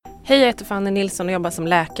Hej, jag heter Fanny Nilsson och jobbar som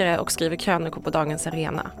läkare och skriver krönikor på Dagens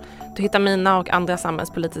Arena. Du hittar mina och andra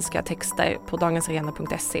samhällspolitiska texter på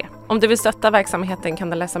dagensarena.se. Om du vill stötta verksamheten kan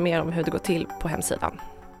du läsa mer om hur det går till på hemsidan.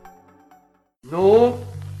 Nå,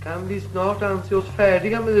 kan vi snart anse oss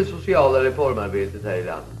färdiga med det sociala reformarbetet här i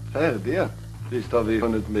landet? Färdiga? Visst har vi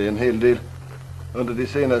hunnit med en hel del under de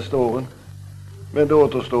senaste åren. Men det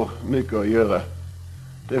återstår mycket att göra.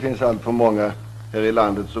 Det finns allt för många här i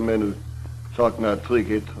landet som ännu saknar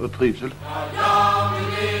trygghet och trivsel. Jag vill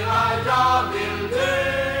leva, jag vill dö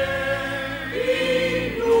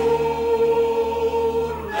i Norden.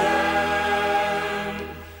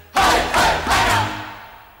 Hej, hej, hej!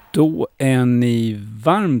 Då är ni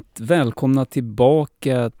varmt välkomna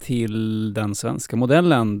tillbaka till den svenska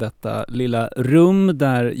modellen. Detta lilla rum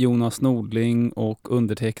där Jonas Nordling och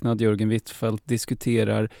undertecknad Jörgen Wittfeldt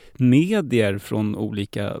diskuterar medier från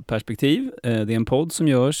olika perspektiv. Det är en podd som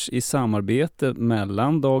görs i samarbete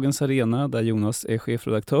mellan Dagens Arena där Jonas är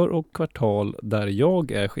chefredaktör och Kvartal där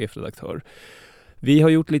jag är chefredaktör. Vi har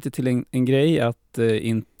gjort lite till en grej att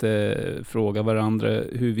inte fråga varandra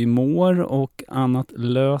hur vi mår och annat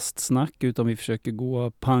löst snack, utan vi försöker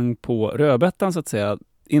gå pang på rödbetan så att säga.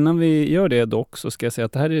 Innan vi gör det dock så ska jag säga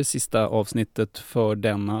att det här är det sista avsnittet för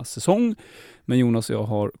denna säsong. Men Jonas och jag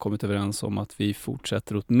har kommit överens om att vi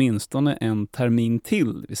fortsätter åtminstone en termin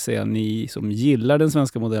till. Det vill säga ni som gillar den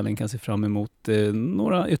svenska modellen kan se fram emot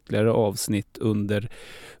några ytterligare avsnitt under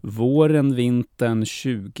våren, vintern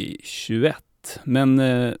 2021. Men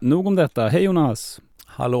nog om detta. Hej Jonas!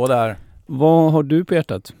 Hallå där! Vad har du på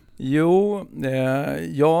hjärtat? Jo,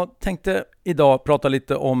 jag tänkte idag prata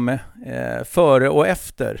lite om före och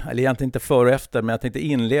efter. Eller egentligen inte före och efter, men jag tänkte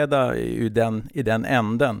inleda i den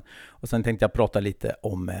änden. Och sen tänkte jag prata lite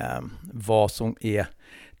om vad som är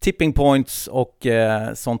tipping points och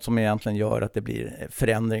sånt som egentligen gör att det blir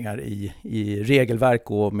förändringar i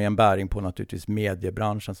regelverk och med en bäring på naturligtvis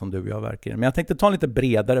mediebranschen som du och jag verkar i. Men jag tänkte ta en lite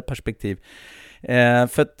bredare perspektiv.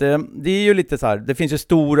 För att det är ju lite så här, det finns ju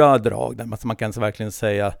stora drag där man kan verkligen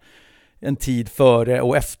säga en tid före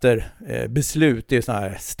och efter beslut. Det är ju såna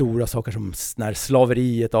här stora saker som när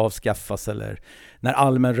slaveriet avskaffas eller när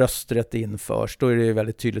allmän rösträtt införs. Då är det ju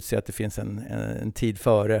väldigt tydligt att se att det finns en tid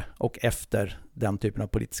före och efter den typen av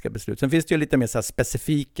politiska beslut. Sen finns det ju lite mer så här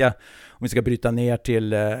specifika, om vi ska bryta ner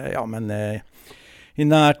till i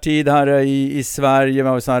närtid här i Sverige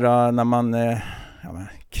var det så här, när man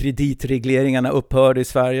kreditregleringarna upphörde i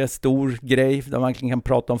Sverige, stor grej där man kan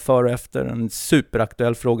prata om före och efter. En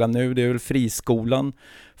superaktuell fråga nu, det är väl friskolan,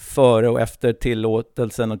 före och efter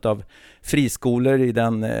tillåtelsen av friskolor i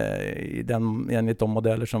den enligt de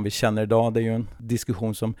modeller som vi känner idag. Det är ju en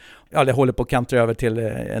diskussion som det håller på att kantra över till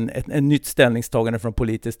en nytt ställningstagande från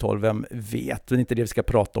politiskt håll, vem vet. Det är inte det vi ska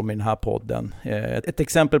prata om i den här podden. Ett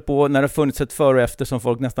exempel på när det har funnits ett före och efter som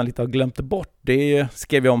folk nästan lite har glömt bort, det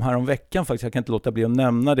skrev jag om här om veckan faktiskt, jag kan inte låta bli att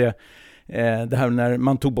nämna det. Det här när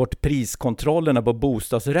man tog bort priskontrollerna på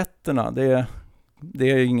bostadsrätterna, det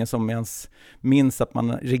är ingen som ens minns att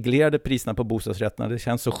man reglerade priserna på bostadsrätterna. Det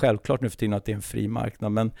känns så självklart nu för tiden att det är en fri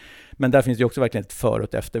marknad. Men där finns det också verkligen ett före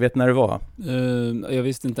och efter. Vet när det var? Jag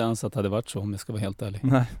visste inte ens att det hade varit så, om jag ska vara helt ärlig.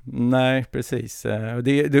 Nej, precis.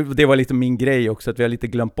 Det var lite min grej också, att vi har lite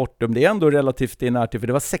glömt bort det. Men det är ändå relativt i närtid, för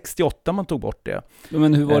det var 68 man tog bort det.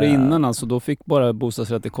 Men hur var det innan? Alltså, då fick bara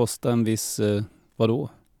bostadsrätter kosta en viss, vadå?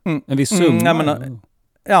 En viss summa?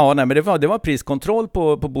 Men det var priskontroll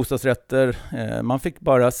på bostadsrätter. Man fick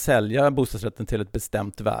bara sälja bostadsrätten till ett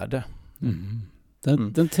bestämt värde.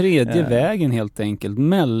 Den tredje vägen helt enkelt,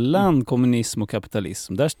 mellan kommunism och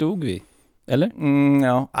kapitalism. Där stod vi, eller?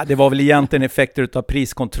 Det var väl egentligen effekter av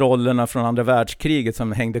priskontrollerna från andra världskriget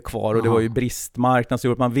som hängde kvar. Och det var ju bristmarknad så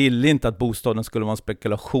gjorde att man ville inte att bostaden skulle vara en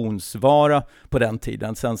spekulationsvara på den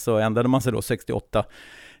tiden. Sen så ändrade man sig då 68.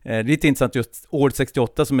 Det är lite intressant just år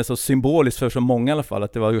 68 som är så symboliskt för så många i alla fall,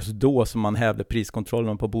 att det var just då som man hävde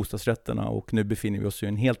priskontrollen på bostadsrätterna, och nu befinner vi oss i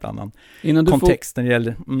en helt annan kontext när det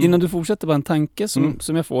gäller. Innan du fortsätter, bara en tanke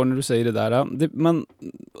som jag får när du säger det där.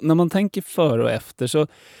 När man tänker före och efter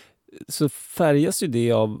så färgas ju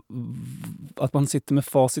det av att man sitter med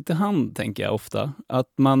facit i hand, tänker jag ofta. Att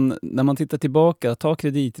när man tittar tillbaka, ta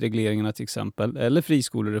kreditregleringarna till exempel, eller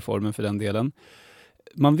friskolereformen för den delen.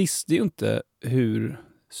 Man visste ju inte hur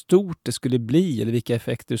stort det skulle bli eller vilka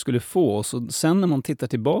effekter det skulle få. Så sen när man tittar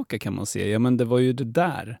tillbaka kan man se, men det var ju det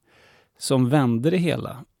där som vände det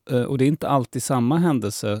hela. Och det är inte alltid samma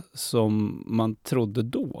händelse som man trodde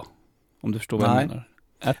då, om du förstår vad jag menar.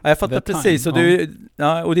 Ja, jag fattar precis. Och,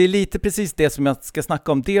 och det är lite precis det som jag ska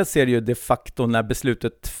snacka om. Dels är det ju de facto när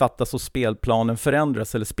beslutet fattas och spelplanen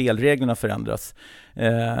förändras eller spelreglerna förändras.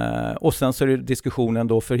 Och sen så är det diskussionen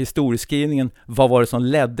då för historieskrivningen, vad var det som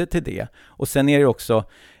ledde till det? Och sen är det också,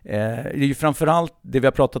 det är ju framförallt det vi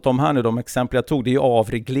har pratat om här nu, de exempel jag tog, det är ju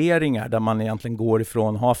avregleringar där man egentligen går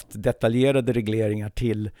ifrån haft detaljerade regleringar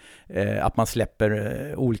till att man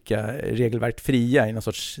släpper olika regelverk fria i någon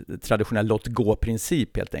sorts traditionell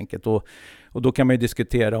låt-gå-princip helt enkelt. Och då kan man ju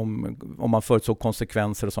diskutera om man förutsåg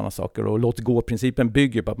konsekvenser och sådana saker. Och låt-gå-principen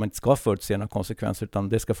bygger på att man inte ska förutse några konsekvenser, utan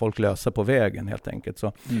det ska folk lösa på vägen helt enkelt.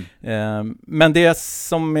 Så, men det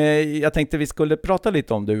som jag tänkte vi skulle prata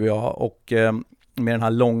lite om, du och jag, och med den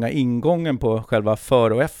här långa ingången på själva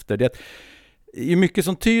före och efter. Det är mycket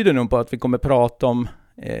som tyder nu på att vi kommer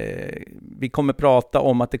prata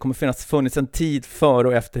om att det kommer funnits en tid före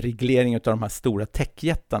och efter reglering av de här stora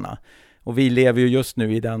techjättarna. Och vi lever ju just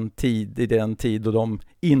nu i den tid då de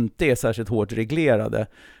inte är särskilt hårt reglerade.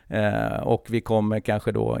 Och vi kommer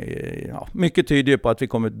kanske då, mycket tyder ju på att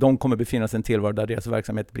de kommer befinna sig i en tillvaro där deras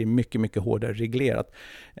verksamhet blir mycket, mycket hårdare reglerat.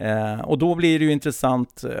 Och då blir det ju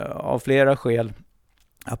intressant av flera skäl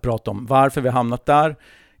att prata om varför vi har hamnat där.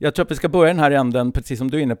 Jag tror att vi ska börja den här änden, precis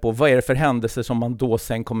som du är inne på. Vad är det för händelser som man då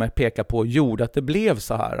sen kommer peka på gjorde att det blev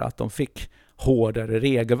så här, att de fick hårdare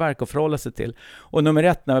regelverk att förhålla sig till. Och nummer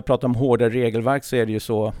ett, när vi pratar om hårdare regelverk, så är det ju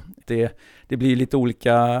så, det blir lite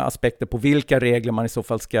olika aspekter på vilka regler man i så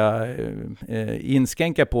fall ska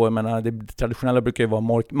inskränka på. Jag menar, det traditionella brukar ju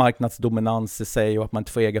vara marknadsdominans i sig och att man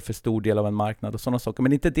inte får äga för stor del av en marknad och sådana saker. Men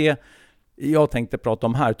det är inte det jag tänkte prata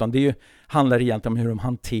om här, utan det handlar egentligen om hur de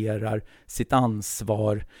hanterar sitt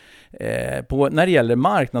ansvar när det gäller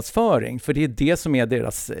marknadsföring, för det är det som är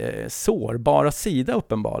deras sårbara sida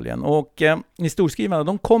uppenbarligen. Och historieskrivarna,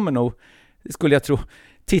 de kommer nog, skulle jag tro,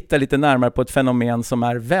 titta lite närmare på ett fenomen som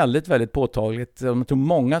är väldigt, väldigt påtagligt. Jag tror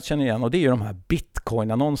många känner igen, och det är ju de här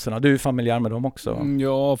Bitcoin-annonserna. Du är familiär med dem också.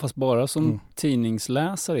 Ja, fast bara som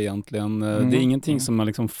tidningsläsare egentligen. Det är ingenting som har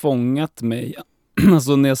liksom fångat mig.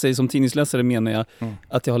 Alltså när jag säger som tidningsläsare menar jag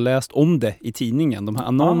att jag har läst om det i tidningen. De här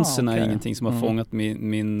annonserna är ingenting som har fångat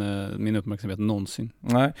min uppmärksamhet någonsin.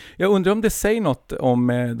 Nej. Jag undrar om det säger något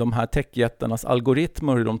om de här techjättarnas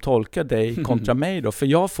algoritmer, hur de tolkar dig kontra mig då. För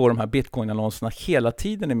jag får de här Bitcoin-annonserna hela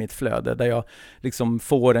tiden i mitt flöde, där jag liksom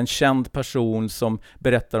får en känd person som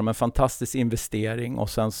berättar om en fantastisk investering, och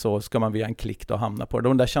sen så ska man via en klick då hamna på det.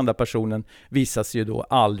 Den där kända personen visas ju då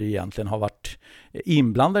aldrig egentligen ha varit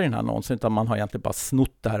inblandad i den här annonsen, utan man har egentligen bara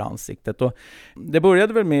snott det här ansiktet. Och det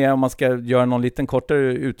började väl med, om man ska göra någon liten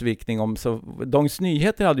kortare utvikning om, så Dagens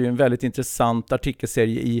Nyheter hade ju en väldigt intressant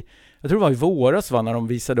artikelserie jag tror det var i våras, när de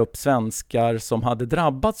visade upp svenskar som hade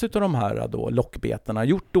drabbats av de här då lockbetarna,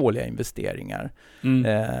 gjort dåliga investeringar.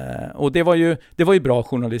 Och det var ju bra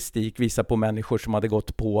journalistik, visa på människor som hade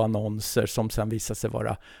gått på annonser som sen visade sig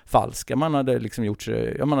vara falska. Man hade liksom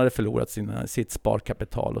man hade förlorat sitt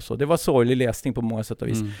sparkapital och så. Det var sorglig läsning på många sätt och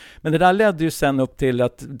vis. Men det där ledde ju sen upp till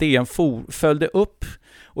att DN följde upp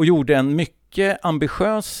och gjorde en mycket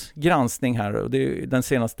ambitiös granskning här. Och den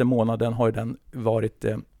senaste månaden har ju den varit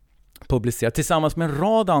publicerat tillsammans med en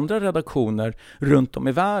rad andra redaktioner runt om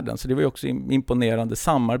i världen. Så det var ju också imponerande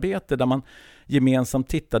samarbete där man gemensamt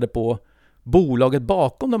tittade på bolaget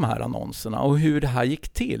bakom de här annonserna och hur det här gick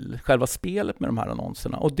till, själva spelet med de här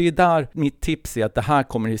annonserna. Och det är där mitt tips är att det här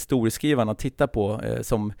kommer historieskrivarna titta på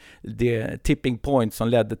som det tipping point som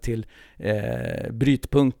ledde till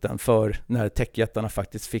brytpunkten för när techjättarna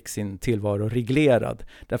faktiskt fick sin tillvaro reglerad.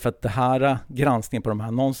 Därför att det här granskningen på de här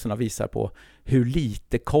annonserna visar på hur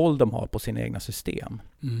lite koll de har på sina egna system.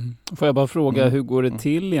 Får jag bara fråga, hur går det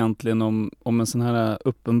till egentligen om en sån här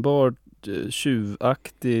uppenbart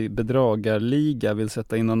tjuvaktig bedragarliga vill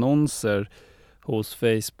sätta in annonser hos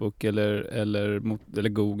Facebook eller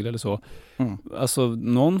Google eller så? Alltså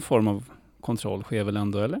någon form av kontroll sker väl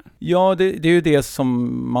ändå, eller? Ja, det är ju det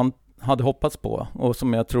som man hade hoppats på och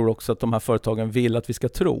som jag tror också att de här företagen vill att vi ska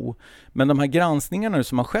tro. Men de här granskningarna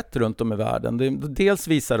som har skett runt om i världen, dels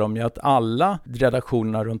visar de ju att alla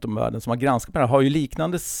redaktionerna runt om i världen som har granskat på det här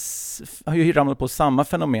har ju ramlat på samma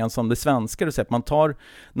fenomen som det svenska. Det vill säga att man tar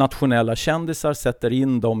nationella kändisar, sätter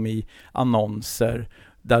in dem i annonser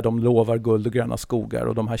där de lovar guld och gröna skogar,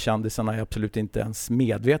 och de här kändisarna är absolut inte ens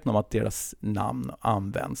medvetna om att deras namn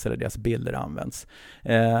används eller deras bilder används.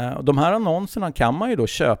 De här annonserna kan man ju då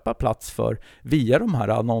köpa plats för via de här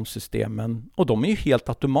annonssystemen, och de är ju helt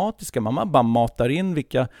automatiska. Man bara matar in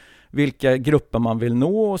vilka grupper man vill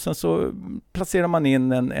nå, och sen så placerar man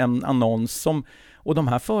in en annons och de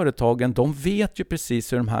här företagen, de vet ju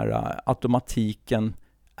precis hur de här automatiken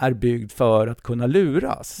är byggd för att kunna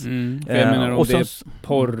luras. För jag menar, om det är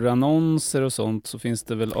porrannonser och sånt så finns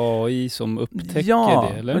det väl AI som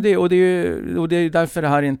upptäcker det, eller? Och det är därför det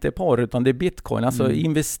här inte är porr utan det är bitcoin. Alltså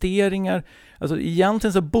investeringar. Alltså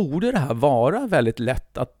egentligen så borde det här vara väldigt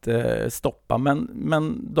lätt att stoppa,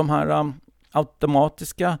 men de här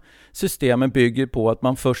automatiska systemen bygger på att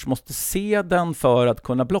man först måste se den för att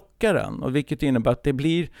kunna blocka den. Och vilket innebär att det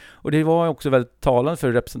blir, och det var också väldigt talande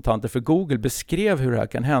för representanter för Google, beskrev hur det här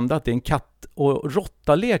kan hända, att det är en katt- och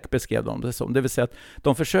råttalek, beskrev de det som. Det vill säga att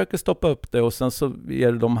de försöker stoppa upp det och sen så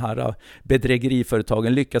är de här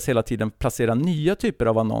bedrägeriföretagen lyckas hela tiden placera nya typer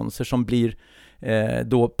av annonser som blir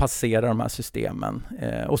då passerar de här systemen.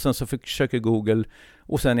 Och sen så försöker Google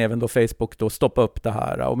och sen även då Facebook då stoppa upp det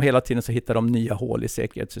här. Och hela tiden så hittar de nya hål i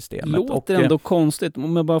säkerhetssystemet. Låter ändå konstigt.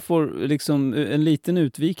 Om jag bara får liksom en liten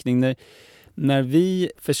utvikning. När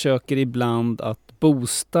vi försöker ibland att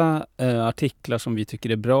boosta artiklar som vi tycker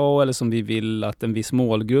är bra eller som vi vill att en viss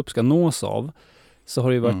målgrupp ska nås av, så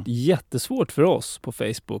har det varit jättesvårt för oss på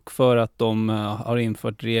Facebook för att de har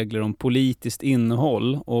infört regler om politiskt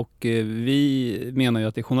innehåll, och vi menar ju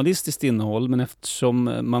att det är journalistiskt innehåll, men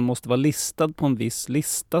eftersom man måste vara listad på en viss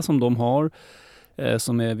lista som de har,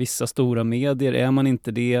 som är vissa stora medier, är man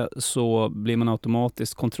inte det så blir man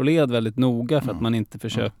automatiskt kontrollerad väldigt noga för att man inte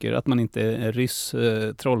försöker, att man inte är en ryss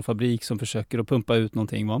trollfabrik som försöker att pumpa ut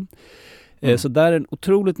någonting, va? Så där är en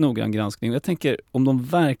otroligt noggrann granskning. Jag tänker, om de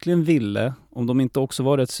verkligen ville, om de inte också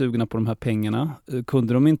var rätt sugna på de här pengarna,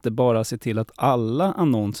 kunde de inte bara se till att alla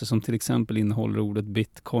annonser som till exempel innehåller ordet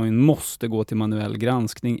bitcoin måste gå till manuell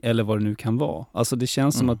granskning eller vad det nu kan vara. Alltså det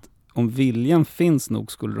känns som att om viljan finns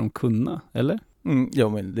nog skulle de kunna, eller? Ja,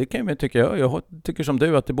 men det kan jag tycka. Jag tycker som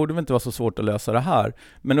du att det borde väl inte vara så svårt att lösa det här.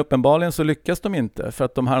 Men uppenbarligen så lyckas de inte, för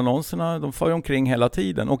att de här annonserna, de får ju omkring hela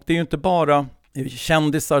tiden. Och det är ju inte bara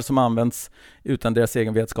kändisar som används utan deras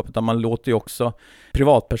egen vetskap, utan man låter ju också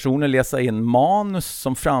privatpersoner läsa in manus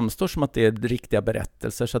som framstår som att det är riktiga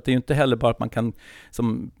berättelser, så att det är ju inte heller bara att man kan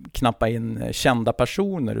som knappa in kända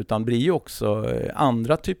personer, utan blir ju också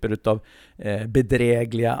andra typer av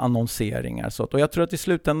bedrägliga annonseringar. Så att, och jag tror att i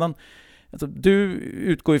slutändan, alltså, du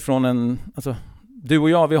utgår ifrån du och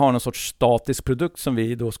jag, vi har en sorts statisk produkt som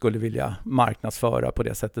vi då skulle vilja marknadsföra på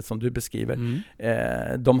det sättet som du beskriver.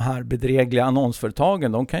 De här bedrägliga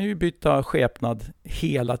annonsföretagen, de kan ju byta skepnad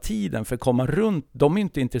hela tiden för att komma runt. De är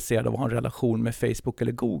inte intresserade av att ha en relation med Facebook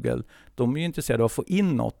eller Google. De är ju intresserade av att få in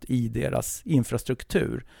något i deras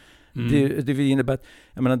infrastruktur. Det innebär att,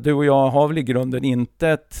 jag menar, du och jag har väl i grunden inte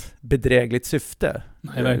ett bedrägligt syfte.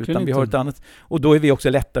 Nej, utan vi har ett annat. Och då är vi också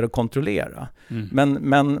lättare att kontrollera.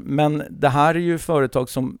 Men det här är ju företag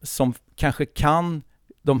som kanske kan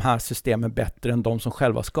de här systemen bättre än de som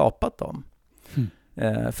själva skapat dem.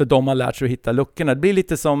 För de har lärt sig att hitta luckorna. Det blir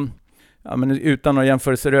lite som, ja, men utan att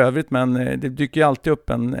jämförelser övrigt, men det dyker ju alltid upp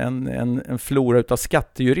en flora utav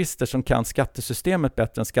skattejurister som kan skattesystemet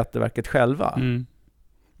bättre än Skatteverket själva.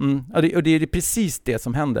 Och det är precis det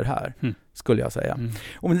som händer här, skulle jag säga.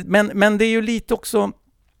 Men det är ju lite också,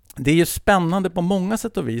 det är ju spännande på många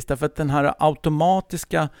sätt och vis, därför att den här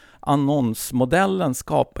automatiska annonsmodellen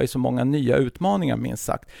skapar ju så många nya utmaningar, minst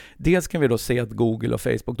sagt. Dels kan vi då se att Google och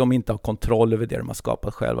Facebook, de inte har kontroll över det de har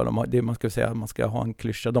skapat själva. Man ska ha en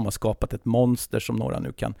klyscha, de har skapat ett monster som några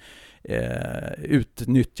nu kan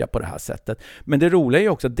utnyttja på det här sättet. Men det roliga är ju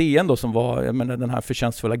också att DN då, som var, jag menar, den här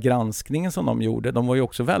förtjänstfulla granskningen som de gjorde, de var ju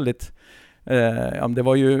också väldigt det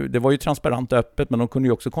var ju transparent och öppet, men de kunde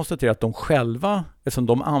ju också konstatera att de själva, eftersom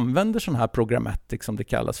de använder sån här programmatic som det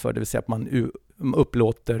kallas för, det vill säga att man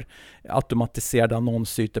upplåter automatiserade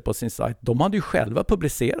annonsytor på sin sajt, de hade ju själva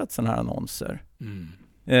publicerat såna här annonser.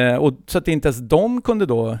 Och så att inte ens de kunde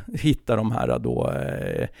då hitta de här då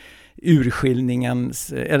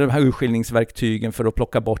de här urskiljningsverktygen för att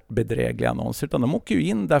plocka bort bedrägliga annonser, utan de åker ju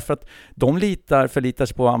in därför att de förlitar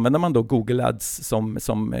sig på, använder man då Google Ads som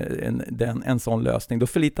en sån lösning, då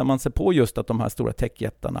förlitar man sig på just att de här stora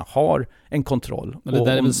techjättarna har en kontroll. Men det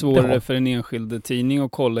där är väl svårare för en enskild tidning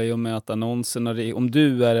att kolla i och med att annonserna, om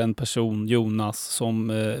du är en person, Jonas, som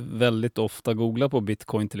väldigt ofta googlar på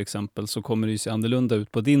bitcoin till exempel, så kommer det ju se annorlunda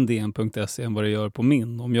ut på din dn.se än vad det gör på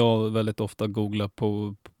min, om jag väldigt ofta googlar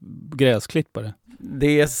på gräsklippare.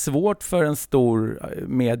 Det är svårt för en stor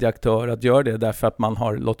medieaktör att göra det därför att man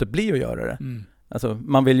har låtit bli att göra det. Alltså,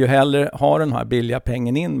 man vill ju hellre ha den här billiga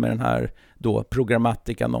pengen in med den här då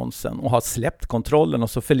programmatic-annonsen och ha släppt kontrollen, och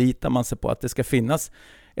så förlitar man sig på att det ska finnas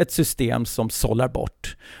ett system som sållar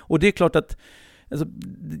bort. Och det är klart att Alltså,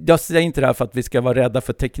 jag säger inte det här för att vi ska vara rädda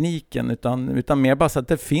för tekniken utan mer bara så att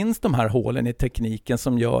det finns de här hålen i tekniken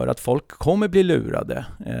som gör att folk kommer bli lurade.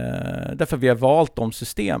 Därför vi har valt de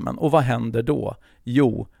systemen. Och vad händer då?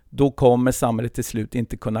 Jo, då kommer samhället till slut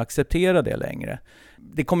inte kunna acceptera det längre.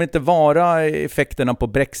 Det kommer inte vara effekterna på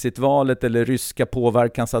Brexitvalet eller ryska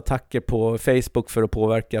påverkansattacker på Facebook för att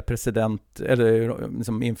påverka president eller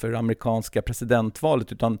liksom inför amerikanska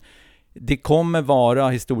presidentvalet, utan det kommer vara,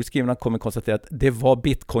 historieskrivarna kommer konstatera att det var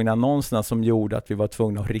bitcoin-annonserna som gjorde att vi var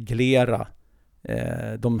tvungna att reglera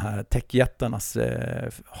de här techjättarnas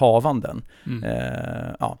havanden.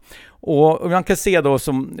 Ja. Och man kan se då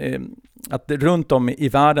som att runt om i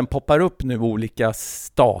världen poppar upp nu olika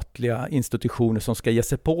statliga institutioner som ska ge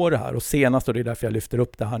sig på det här. Och senast, och det är därför jag lyfter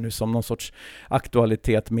upp det här nu som någon sorts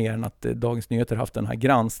aktualitet mer än att Dagens Nyheter haft den här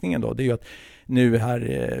granskningen då, det är ju att nu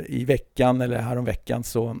här i veckan eller häromveckan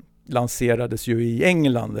så lanserades ju i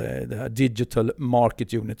England det här Digital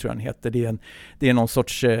Market Unit tror jag den heter. Det är någon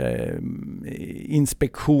sorts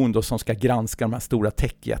inspektion då som ska granska de här stora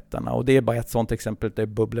techjättarna, och det är bara ett sånt exempel. Det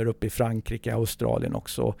bubblar upp i Frankrike, Australien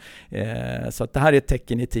också. Så att det här är ett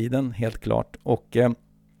tecken i tiden, helt klart. Och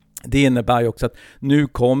det innebär ju också att nu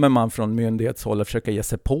kommer man från myndighetshåll att försöka ge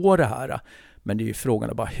sig på det här. Men det är ju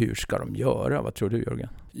frågan bara, hur ska de göra? Vad tror du, Jörgen?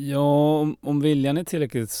 Ja, om viljan är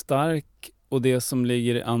tillräckligt stark och det som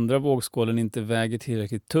ligger i andra vågskålen inte väger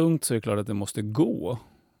tillräckligt tungt, så är det klart att det måste gå,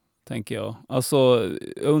 tänker jag. Alltså,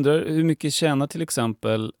 jag undrar hur mycket tjänar till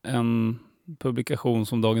exempel en publikation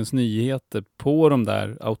som Dagens Nyheter på de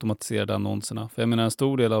där automatiserade annonserna? För jag menar, en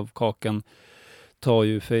stor del av kakan tar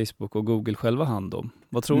ju Facebook och Google själva hand om.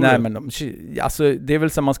 Vad tror du? Men alltså, det är väl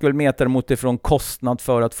så man ska väl mäta dem utifrån kostnad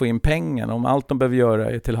för att få in pengarna. Om allt de behöver göra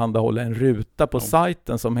är tillhandahålla en ruta på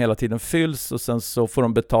sajten som hela tiden fylls och sen så får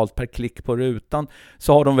de betalt per klick på rutan,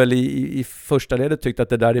 så har de väl i första ledet tyckt att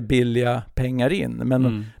det där är billiga pengar in.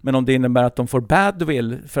 Men om det innebär att de får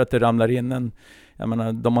badwill för att det ramlar in en... Jag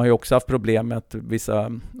menar, de har ju också haft problem med att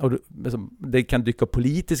det kan dyka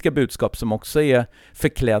politiska budskap som också är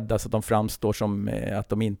förklädda så att de framstår som att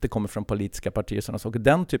de inte kommer från politiska partier. Sådana saker.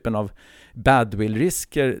 Den typen av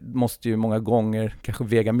badwill-risker måste ju många gånger kanske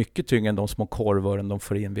väga mycket tyngre än de små korvören de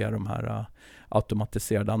får in via de här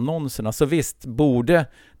automatiserade annonserna. Så visst borde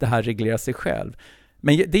det här reglera sig själv.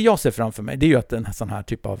 Men det jag ser framför mig, det är ju att en sån här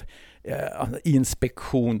typ av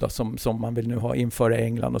inspektion då, som man vill nu ha införa i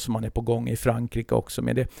England och som man är på gång i Frankrike också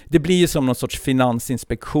med det blir ju som någon sorts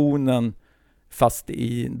finansinspektionen, fast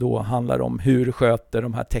då handlar om hur sköter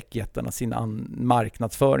de här techjättarna sin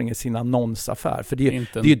marknadsföring, sin annonsaffär, för det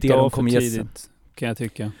är ju det de kommer ge sig. Kan jag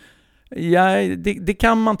tycka. Ja, det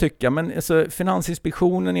kan man tycka, men alltså,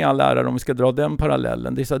 Finansinspektionen i all ära, om vi ska dra den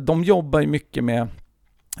parallellen, det är så att de jobbar ju mycket med,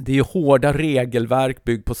 det är ju hårda regelverk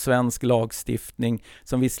byggt på svensk lagstiftning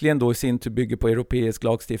som visserligen då i sin tur bygger på europeisk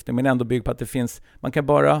lagstiftning, men ändå bygger på att det finns, man kan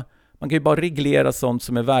ju bara reglera sånt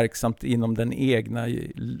som är verksamt inom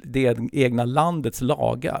det egna landets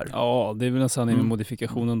lagar. Ja, det är väl en sanning med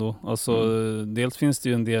modifikationen då. Alltså, dels finns det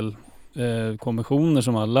ju en del konventioner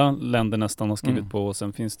som alla länder nästan har skrivit på, och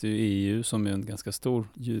sen finns det ju EU som är en ganska stor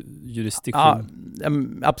jurisdiktion. Ja,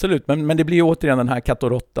 absolut, men det blir ju återigen den här katt och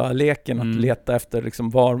råtta-leken att leta efter liksom,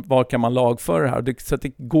 var kan man lagföra det här. Så att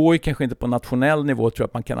det går ju kanske inte på nationell nivå, tror jag,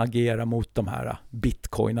 att man kan agera mot de här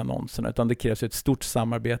bitcoin-annonserna, utan det krävs ju ett stort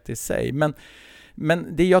samarbete i sig. Men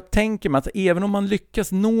det jag tänker mig, att även om man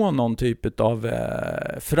lyckas nå någon typ av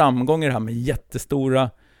framgång i det här med jättestora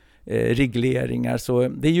regleringar, så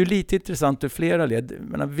det är ju lite intressant ur flera led.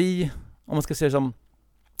 Men om man ska säga som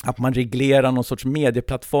att man reglerar någon sorts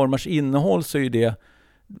medieplattformars innehåll, så är ju det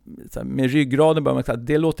med ryggraden bör man säga att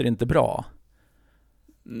det låter inte bra.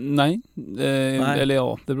 Nej. Eller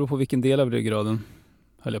ja, det beror på vilken del av ryggraden.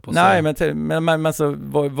 Nej, men alltså,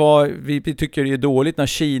 vi tycker det är dåligt när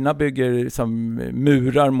Kina bygger som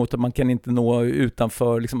murar mot att man kan inte nå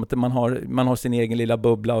utanför, liksom att man har sin egen lilla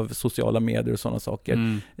bubbla av sociala medier och sådana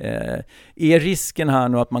saker. Är risken här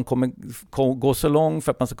nu att man kommer gå så långt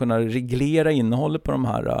för att man ska kunna reglera innehållet på de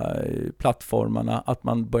här plattformarna, att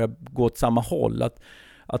man börjar gå åt samma håll,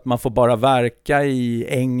 att man får bara verka i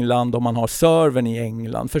England om man har servern i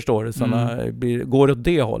England, förstår du? Går det åt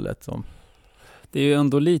det hållet så. Det är ju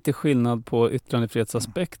ändå lite skillnad på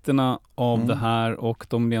yttrandefrihetsaspekterna av det här och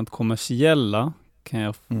de rent kommersiella, kan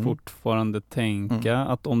jag fortfarande tänka.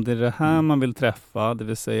 Att om det är det här man vill träffa, det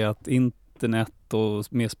vill säga att internet och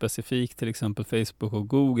mer specifikt till exempel Facebook och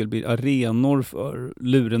Google blir arenor för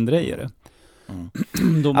lurendrejare,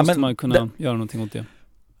 då måste man kunna göra någonting åt det.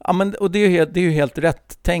 Ja, men, och det är ju helt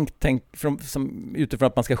rätt tänkt utifrån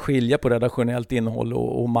att man ska skilja på redaktionellt innehåll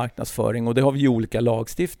och marknadsföring. Och det har vi ju olika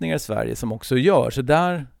lagstiftningar i Sverige som också gör. Så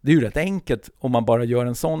där, det är ju rätt enkelt om man bara gör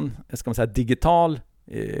en sån, ska man säga, digital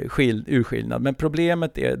urskillnad. Men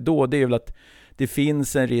problemet är väl att det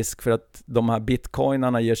finns en risk för att de här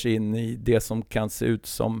bitcoinarna ger sig in i det som kan se ut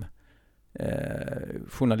som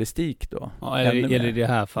journalistik då. Ja, eller i det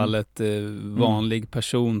här fallet vanlig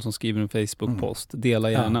person som skriver en Facebook-post.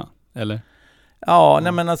 Dela gärna, eller? Ja,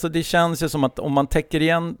 nej, men alltså det känns ju som att om man täcker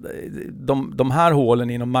igen de här hålen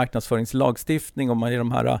inom marknadsföringslagstiftning, om man ger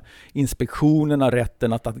de här inspektionerna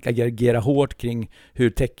rätten att agera hårt kring hur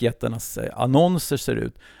techjättarnas annonser ser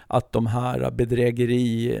ut, att de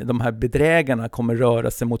här bedrägarna kommer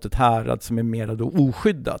röra sig mot ett härad som är mer då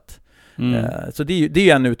oskyddat. Så det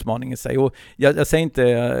är en utmaning i sig. Och jag säger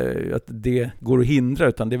inte att det går att hindra,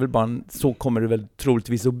 utan det är väl bara så kommer det väl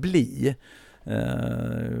troligtvis att bli.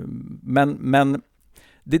 Men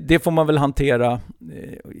det får man väl hantera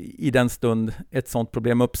i den stund ett sånt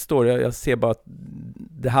problem uppstår. Jag ser bara att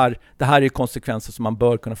det här är konsekvenser som man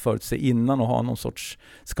bör kunna förutse innan och ha någon sorts...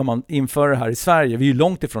 Ska man införa det här i Sverige? Vi är ju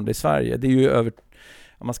långt ifrån det i Sverige. Det är ju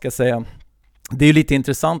man ska säga... Det är lite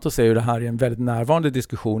intressant att se hur det här är en väldigt närvarande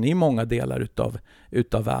diskussion i många delar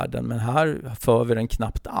utav världen. Men här för vi den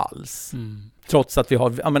knappt alls. Trots att vi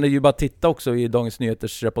har... det är ju bara att titta också i Dagens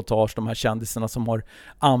Nyheters reportage, de här kändisarna som har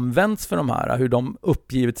använts för de här. Hur de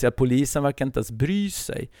uppgivit sig att polisen verkar inte ens bry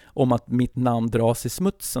sig om att mitt namn dras i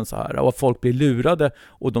smutsen så här. Och att folk blir lurade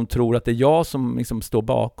och de tror att det är jag som liksom står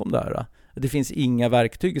bakom det här. Det finns inga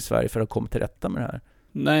verktyg i Sverige för att komma till rätta med det här.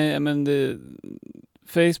 Nej, men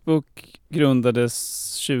Facebook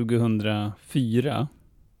grundades 2004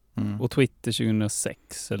 och Twitter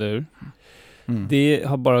 2006, eller hur? Det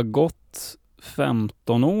har bara gått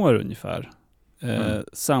 15 år ungefär.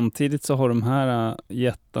 Samtidigt så har de här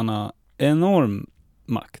jättarna enorm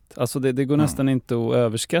makt. Alltså det går nästan inte att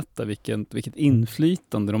överskatta vilket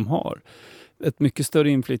inflytande de har. Ett mycket större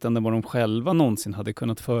inflytande än vad de själva någonsin hade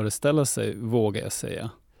kunnat föreställa sig, vågar jag säga.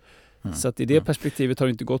 Så att i det perspektivet har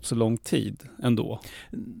det inte gått så lång tid ändå.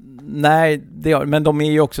 Nej, men de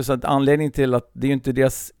är ju också så att anledningen till att det är ju inte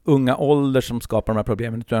deras unga ålder som skapar de här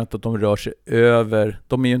problemen, utan att de rör sig över,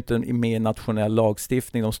 de är ju inte med i nationell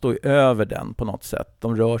lagstiftning, de står ju över den på något sätt.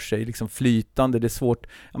 De rör sig liksom flytande, det är svårt,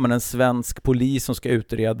 en svensk polis som ska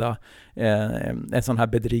utreda en sån här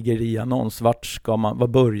bedrägeriannons, var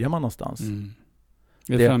börjar man någonstans?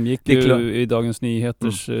 Det framgick ju i Dagens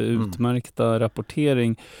Nyheters utmärkta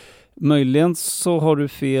rapportering. Möjligen så har du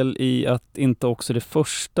fel i att inte också det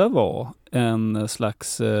första var en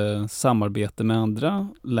slags samarbete med andra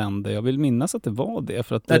länder. Jag vill minnas att det var det.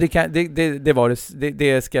 För att det var det.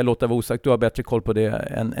 Det ska jag låta vara osagt. Du har bättre koll på det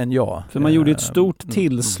än jag. För man gjorde ett stort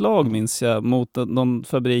tillslag, minns jag, mot någon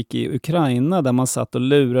fabrik i Ukraina där man satt och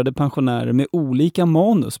lurade pensionärer med olika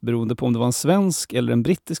manus beroende på om det var en svensk eller en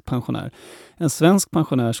brittisk pensionär. En svensk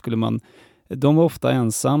pensionär de var ofta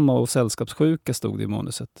ensamma och sällskapssjuka, stod det i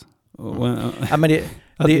manuset.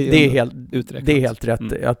 Det är helt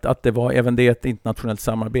rätt att det var även det ett internationellt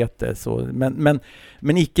samarbete. Så,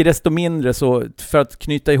 men icke desto mindre, så för att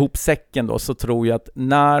knyta ihop säcken då, så tror jag att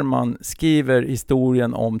när man skriver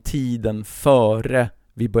historien om tiden före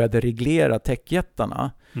vi började reglera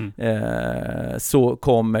techjättarna så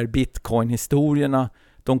kommer bitcoin-historierna,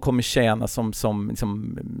 de kommer tjäna som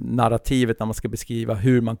narrativet när man ska beskriva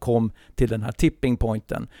hur man kom till den här tipping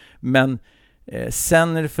pointen. Men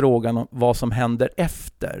sen är det frågan om vad som händer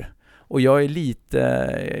efter. Och jag är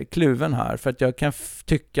lite kluven här, för att jag kan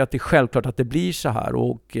tycka att det är självklart att det blir så här.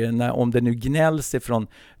 Och om det nu gnälls ifrån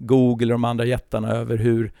Google och de andra jättarna över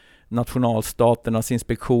hur nationalstaternas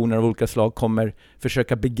inspektioner av olika slag kommer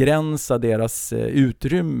försöka begränsa deras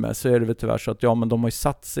utrymme, så är det väl tyvärr så att men de har ju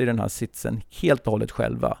satt sig i den här sitsen helt och hållet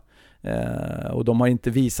själva. Och de har inte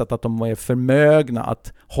visat att de är förmögna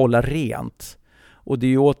att hålla rent. Och det är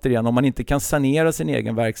ju återigen, om man inte kan sanera sin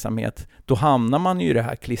egen verksamhet, då hamnar man ju i det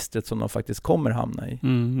här klistret som de faktiskt kommer hamna i.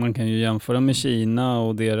 Man kan ju jämföra med Kina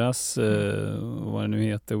och deras, vad det nu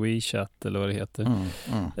heter, WeChat eller vad det heter.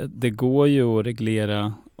 Det går ju att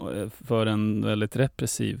reglera för en väldigt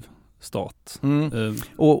repressiv stat.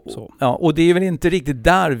 Och det är väl inte riktigt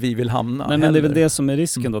där vi vill hamna. Nej, men det är väl det som är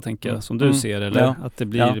risken då, tänker jag, som du ser, eller? Ja. Att det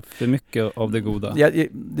blir för mycket av det goda.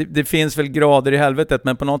 Det finns väl grader i helvetet,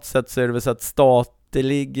 men på något sätt så är det väl så att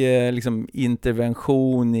statlig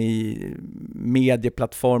intervention i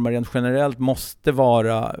medieplattformar rent generellt måste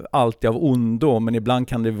vara alltid av ondo, men ibland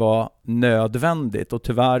kan det vara nödvändigt. Och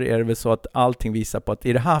tyvärr är det väl så att allting visar på att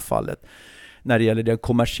i det här fallet, när det gäller det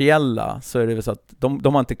kommersiella så är det väl så att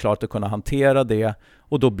de har inte klart att kunna hantera det,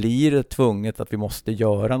 och då blir det tvunget att vi måste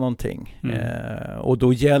göra någonting. Och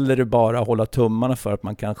då gäller det bara att hålla tummarna för att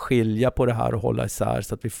man kan skilja på det här och hålla isär,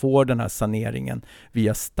 så att vi får den här saneringen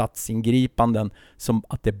via statsingripanden, som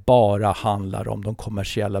att det bara handlar om de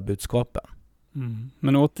kommersiella budskapen.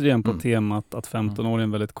 Men återigen på temat att 15 år är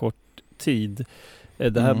en väldigt kort tid.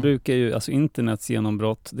 Det här brukar ju, alltså internets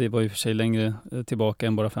genombrott, det var ju för sig längre tillbaka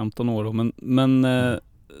än bara 15 år. Men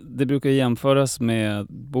det brukar jämföras med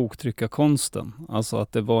boktryckarkonsten. Alltså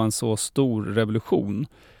att det var en så stor revolution.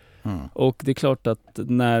 Och det är klart att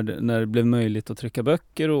när det blev möjligt att trycka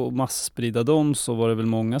böcker och masssprida dem, så var det väl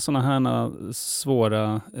många sådana här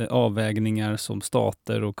svåra avvägningar som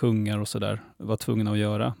stater och kungar och sådär var tvungna att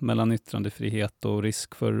göra mellan yttrandefrihet och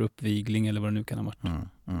risk för uppvigling eller vad det nu kan ha varit.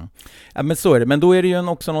 Ja, men så är det. Men då är det ju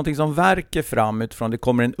också någonting som verkar fram utifrån. Det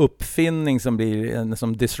kommer en uppfinning som blir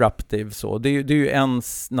som disruptive. Så. Det är ju en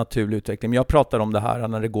naturlig utveckling. Men jag pratar om det här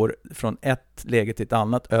när det går från ett läge till ett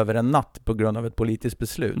annat över en natt på grund av ett politiskt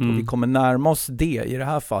beslut. Och vi kommer närma oss det i det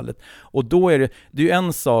här fallet. Och då är det är ju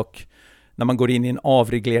en sak när man går in i en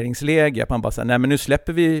avregleringsläge. Att man bara säger, nej men nu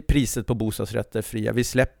släpper vi priset på bostadsrätter fria. Vi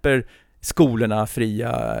släpper skolorna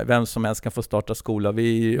fria, vem som helst kan få starta skola,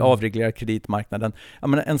 vi avreglerar kreditmarknaden. Jag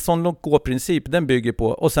menar, en sån låt-gå-princip, den bygger på,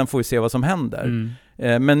 och sen får vi se vad som händer.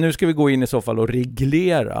 Men nu ska vi gå in i så fall och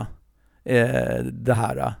reglera det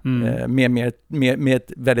här med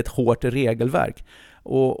ett väldigt hårt regelverk.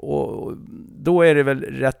 Och då är det väl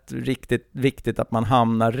rätt riktigt viktigt att man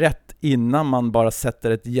hamnar rätt innan man bara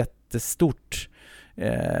sätter ett jättestort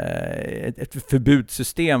ett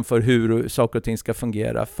förbudssystem för hur saker och ting ska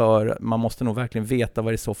fungera, för man måste nog verkligen veta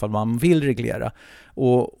vad det i så fall man vill reglera.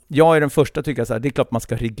 Och jag är den första att tycka så här, det är klart man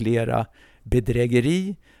ska reglera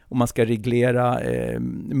bedrägeri och man ska reglera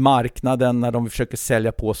marknaden när de försöker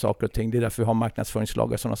sälja på saker och ting. Det är därför vi har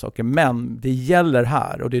marknadsföringslagar och sådana saker. Men det gäller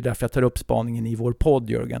här, och det är därför jag tar upp spaningen i vår podd,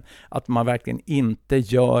 Jörgen, att man verkligen inte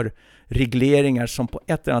gör regleringar som på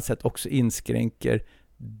ett eller annat sätt också inskränker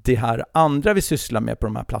det här andra vi sysslar med på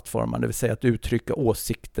de här plattformarna, det vill säga att uttrycka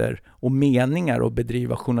åsikter och meningar och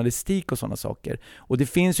bedriva journalistik och sådana saker. Och det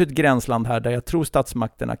finns ju ett gränsland här där jag tror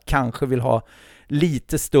statsmakterna kanske vill ha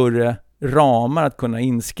lite större ramar att kunna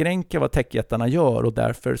inskränka vad techjättarna gör, och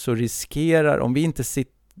därför så riskerar, om vi inte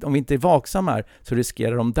är vaksamma här, så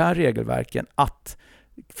riskerar de där regelverken att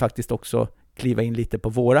faktiskt också kliva in lite på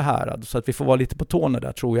våra härad, så att vi får vara lite på tårna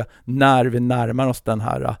där, tror jag, när vi närmar oss den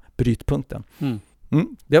här brytpunkten.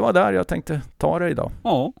 Det var där jag tänkte ta det idag.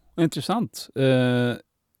 Ja, intressant.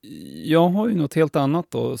 Jag har ju något helt annat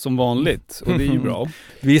då, som vanligt, och det är ju bra.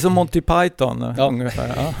 Vi är som Monty Python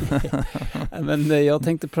ungefär. Ja. Men jag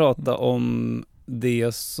tänkte prata om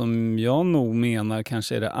det som jag nog menar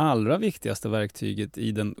kanske är det allra viktigaste verktyget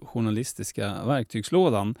i den journalistiska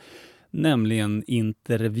verktygslådan, nämligen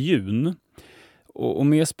intervjun. Och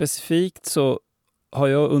mer specifikt så har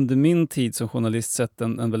jag under min tid som journalist sett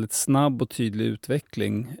en väldigt snabb och tydlig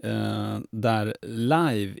utveckling där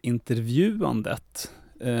live-intervjuandet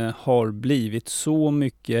har blivit så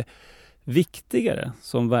mycket viktigare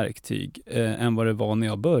som verktyg än vad det var när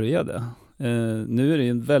jag började. Nu är det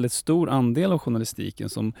en väldigt stor andel av journalistiken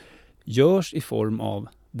som görs i form av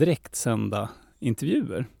direktsända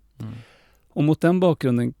intervjuer. Och mot den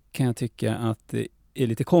bakgrunden kan jag tycka att det är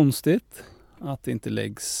lite konstigt att det inte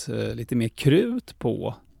läggs lite mer krut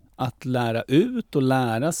på att lära ut och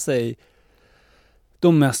lära sig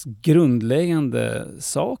de mest grundläggande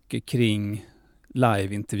saker kring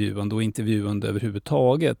live-intervjuande och intervjuande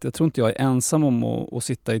överhuvudtaget. Jag tror inte jag är ensam om att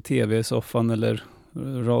sitta i tv-soffan eller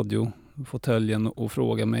radiofåtöljen och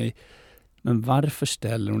fråga mig, men varför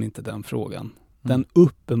ställer hon inte den frågan? Den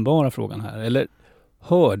uppenbara frågan här. Eller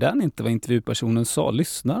hörde han inte vad intervjupersonen sa?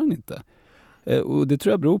 Lyssnar han inte? Och det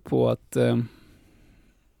tror jag beror på att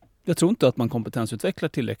jag tror inte att man kompetensutvecklar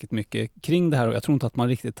tillräckligt mycket kring det här, och jag tror inte att man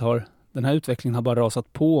riktigt har, den här utvecklingen har bara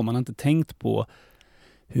rasat på, man har inte tänkt på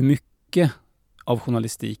hur mycket av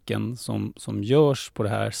journalistiken som görs på det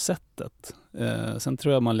här sättet. Sen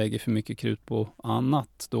tror jag man lägger för mycket krut på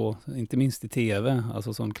annat då, inte minst i tv,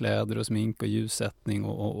 alltså som kläder och smink och ljussättning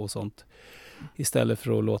och sånt, istället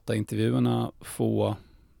för att låta intervjuerna få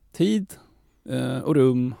tid och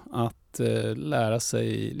rum att lära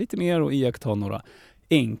sig lite mer och iaktta några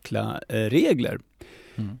enkla regler.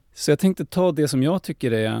 Så jag tänkte ta det som jag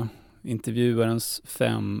tycker är intervjuarens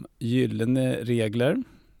 5 gyllene regler.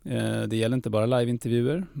 Det gäller inte bara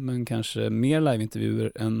liveintervjuer, men kanske mer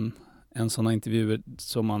liveintervjuer än sådana intervjuer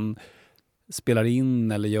som man spelar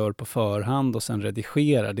in eller gör på förhand och sen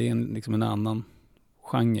redigerar. Det är liksom en annan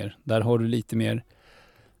genre. Där har du lite mer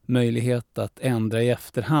möjlighet att ändra i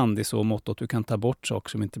efterhand i så mått att du kan ta bort saker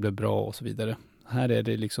som inte blev bra och så vidare. Här är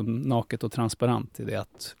det liksom naket och transparent i det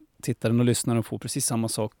att tittaren och lyssnaren får precis samma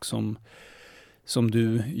sak som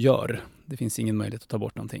du gör. Det finns ingen möjlighet att ta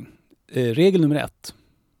bort någonting. Regel nummer 1.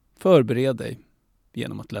 Förbered dig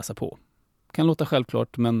genom att läsa på. Kan låta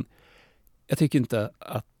självklart, men jag tycker inte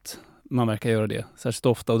att man verkar göra det särskilt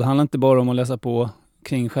ofta. Och det handlar inte bara om att läsa på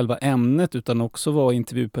kring själva ämnet utan också vad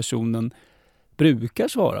intervjupersonen brukar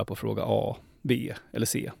svara på fråga A, B eller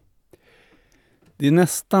C. Det är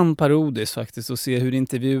nästan parodiskt faktiskt att se hur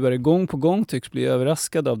intervjuare gång på gång tycks bli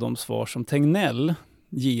överraskade av de svar som Tegnell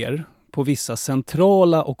ger på vissa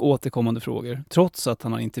centrala och återkommande frågor, trots att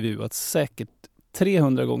han har intervjuats säkert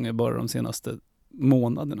 300 gånger bara de senaste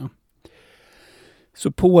månaderna.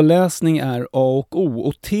 Så påläsning är A och O,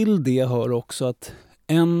 och till det hör också att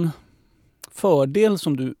en fördel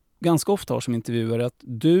som du ganska ofta har som intervjuare är att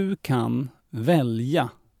du kan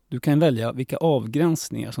välja vilka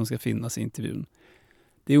avgränsningar som ska finnas i intervjun.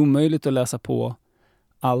 Det är omöjligt att läsa på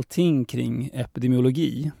allting kring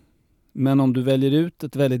epidemiologi. Men om du väljer ut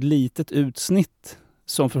ett väldigt litet utsnitt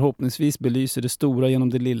som förhoppningsvis belyser det stora genom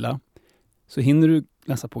det lilla, så hinner du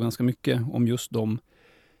läsa på ganska mycket om just de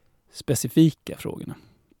specifika frågorna.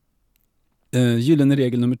 Gyllene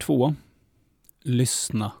regel nummer 2.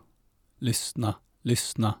 Lyssna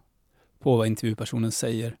på vad intervjupersonen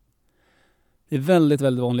säger. Det är väldigt,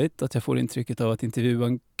 väldigt vanligt att jag får intrycket av att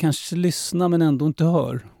intervjuaren kanske lyssnar men ändå inte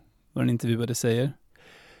hör vad den intervjuade säger.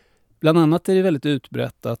 Bland annat är det väldigt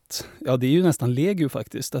utbrett att, det är ju nästan legio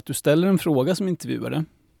faktiskt, att du ställer en fråga som intervjuare.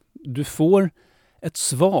 Du får ett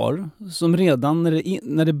svar som redan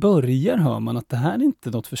när det börjar hör man att det här är inte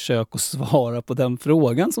något försök att svara på den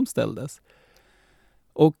frågan som ställdes.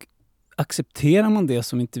 Och accepterar man det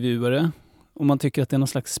som intervjuare, om man tycker att det är någon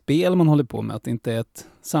slags spel man håller på med, att det inte är ett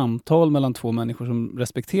samtal mellan två människor som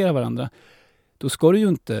respekterar varandra, då ska du ju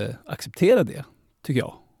inte acceptera det, tycker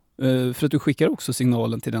jag. För att du skickar också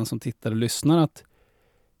signalen till den som tittar och lyssnar att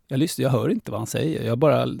jag hör inte vad han säger. Jag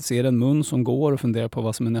bara ser en mun som går och funderar på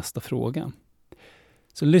vad som är nästa fråga.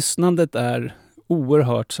 Så lyssnandet är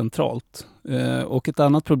oerhört centralt. Och ett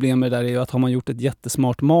annat problem med det där är ju att har man gjort ett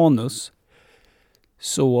jättesmart manus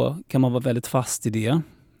så kan man vara väldigt fast i det.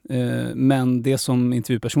 Men det som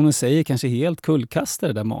intervjupersonen säger kanske helt kullkastar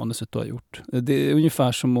det där manuset du har gjort. Det är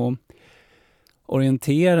ungefär som att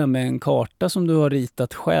orientera med en karta som du har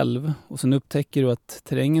ritat själv och sen upptäcker du att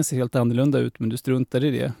terrängen ser helt annorlunda ut, men du struntar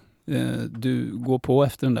i det. Du går på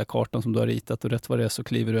efter den där kartan som du har ritat och rätt vad det är så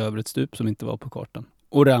kliver du över ett stup som inte var på kartan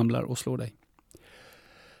och ramlar och slår dig.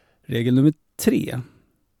 Regel nummer 3.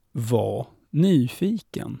 Var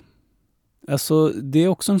nyfiken. Alltså det är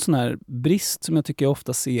också en sån här brist som jag tycker jag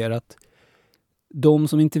ofta ser, att de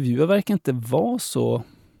som intervjuar verkar inte vara så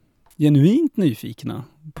genuint nyfikna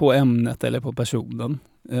på ämnet eller på personen.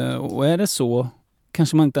 Och är det så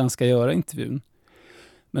kanske man inte ens ska göra intervjun.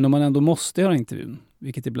 Men om man ändå måste göra intervjun,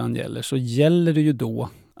 vilket ibland gäller, så gäller det ju då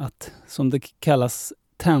att, som det kallas,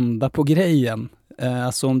 tända på grejen.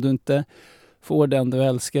 Alltså om du inte får den du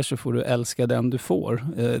älskar så får du älska den du får.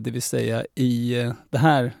 Det vill säga i det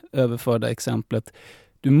här överförda exemplet,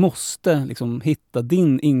 du måste liksom hitta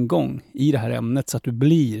din ingång i det här ämnet så att du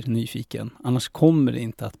blir nyfiken. Annars kommer det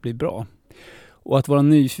inte att bli bra. Och att vara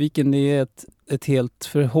nyfiken, det är ett helt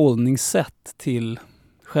förhållningssätt till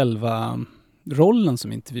själva rollen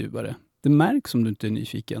som intervjuare. Det märks om du inte är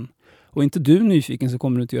nyfiken. Och är inte du nyfiken så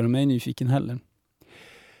kommer du inte göra mig nyfiken heller.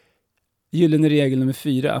 Gyllene regel nummer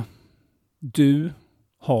 4. Du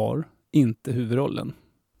har inte huvudrollen.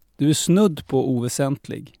 Du är snudd på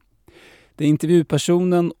oväsentlig. Det är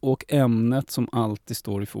intervjupersonen och ämnet som alltid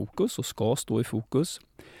står i fokus och ska stå i fokus.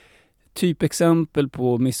 Typexempel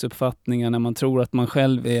på missuppfattningar när man tror att man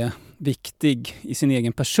själv är viktig i sin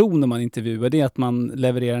egen person när man intervjuar, det är att man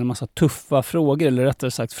levererar en massa tuffa frågor, eller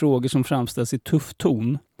rättare sagt frågor som framställs i tuff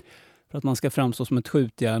ton för att man ska framstå som ett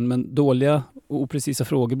skjutjärn, men dåliga och oprecisa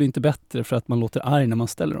frågor blir inte bättre för att man låter arg när man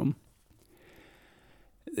ställer dem.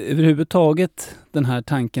 Överhuvudtaget den här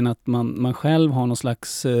tanken att man själv har någon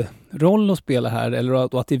slags roll att spela här,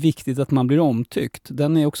 eller att det är viktigt att man blir omtyckt,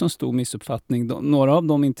 den är också en stor missuppfattning. Några av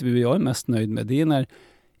de intervjuer jag är mest nöjd med, det är när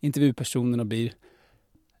intervjupersonerna blir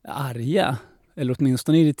arga eller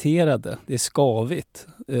åtminstone irriterade. Det är skavigt.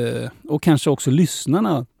 Och kanske också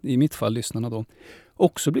lyssnarna, i mitt fall lyssnarna då,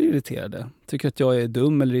 också blir irriterade. Tycker att jag är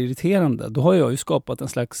dum eller irriterande. Då har jag ju skapat en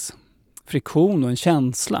slags friktion och en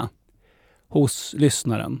känsla hos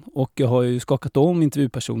lyssnaren. Och jag har ju skakat om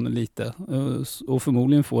intervjupersonen lite och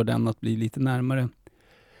förmodligen får den att bli lite närmare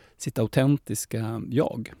sitt autentiska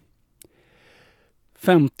jag.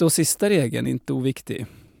 5:e och sista regeln, inte oviktig.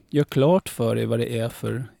 gör klart för dig vad det är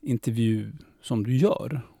för intervju som du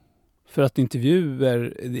gör. För att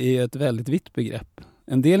intervjuer är ett väldigt vitt begrepp.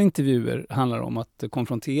 En del intervjuer handlar om att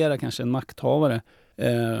konfrontera kanske en makthavare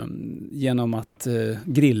genom att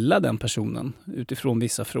grilla den personen utifrån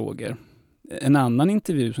vissa frågor. En annan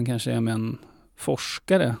intervju som kanske är med en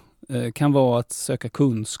forskare kan vara att söka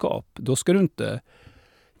kunskap. Då ska du inte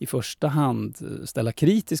i första hand ställa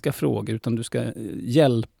kritiska frågor, utan du ska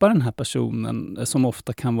hjälpa den här personen som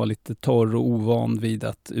ofta kan vara lite torr och ovan vid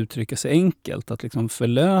att uttrycka sig enkelt. Att liksom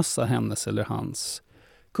förlösa hennes eller hans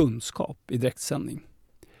kunskap i direktsändning.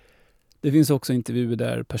 Det finns också intervjuer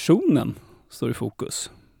där personen står i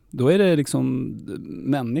fokus. Då är det liksom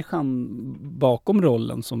människan bakom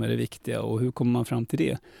rollen som är det viktiga, och hur kommer man fram till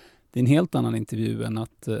det? Det är en helt annan intervju än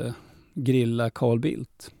att grilla Carl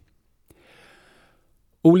Bildt.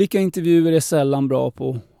 Olika intervjuer är sällan bra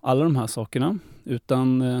på alla de här sakerna,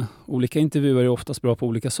 utan olika intervjuer är oftast bra på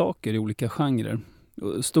olika saker i olika genrer.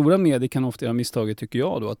 Stora medier kan ofta göra misstaget, tycker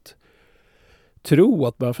jag, då, att tro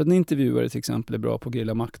att bara för att en intervjuare till exempel är bra på att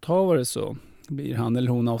grilla makthavare så blir han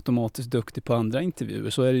eller hon automatiskt duktig på andra intervjuer.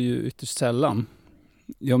 Så är det ju ytterst sällan.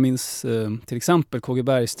 Jag minns till exempel KG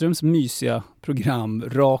Bergströms mysiga program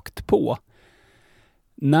Rakt på.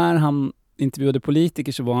 När han intervjuade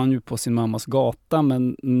politiker så var han ju på sin mammas gata,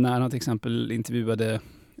 men när han till exempel intervjuade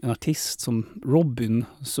en artist som Robin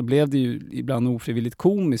så blev det ju ibland ofrivilligt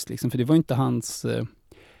komiskt liksom, för det var inte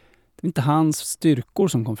hans styrkor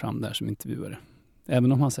som kom fram där som intervjuare.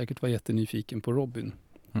 Även om han säkert var jättenyfiken på Robin.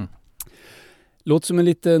 Låter som en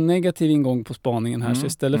lite negativ ingång på spaningen här, så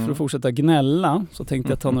istället för att fortsätta gnälla så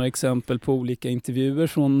tänkte jag ta några exempel på olika intervjuer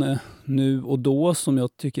från nu och då som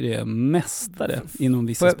jag tycker är mästare inom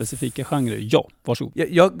vissa specifika genrer. Ja, varsågod.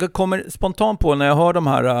 Jag kommer spontant på när jag hör de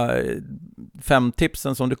här 5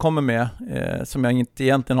 tipsen som du kommer med, som jag inte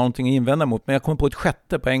egentligen har någonting att invända mot, men jag kommer på ett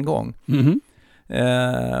sjätte på en gång.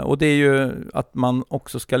 Och det är ju att man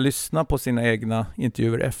också ska lyssna på sina egna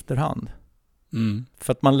intervjuer efterhand.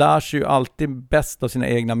 För att man lär sig ju alltid bäst av sina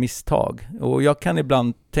egna misstag. Och jag kan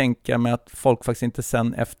ibland tänka mig att folk faktiskt inte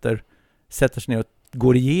sen efter sätter sig ner och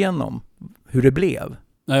går igenom hur det blev.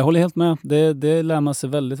 Nej, jag håller helt med. Det lär man sig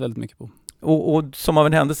väldigt, väldigt mycket på. Och som av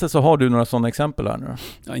en händelse så har du några sådana exempel här nu.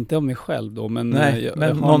 Ja, inte av mig själv då, men... Nej,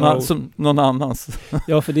 men någon annans.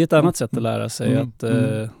 Ja, för det är ett annat sätt att lära sig. Att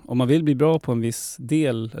om man vill bli bra på en viss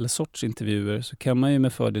del eller sorts intervjuer så kan man ju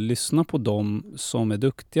med fördel lyssna på dem som är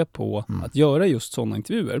duktiga på att göra just sådana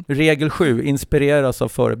intervjuer. Regel 7, inspireras av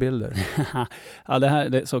förebilder.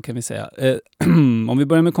 Ja, så kan vi säga. Om vi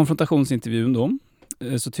börjar med konfrontationsintervjun då,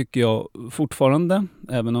 så tycker jag fortfarande,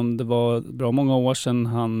 även om det var bra många år sedan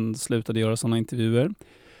han slutade göra sådana intervjuer,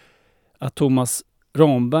 att Thomas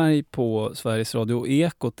Ramberg på Sveriges Radio och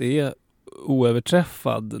Ekot är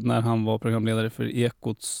oöverträffad när han var programledare för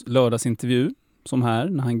Ekots lördagsintervju, som här,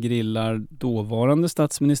 när han grillar dåvarande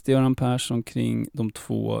statsminister Göran Persson kring de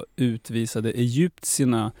 2 utvisade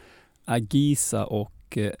egyptierna Agisa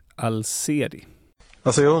och Al-Seri.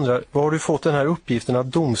 Alltså jag undrar, var har du fått den här uppgiften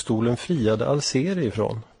att domstolen friade Al-Seri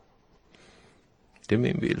ifrån? Det är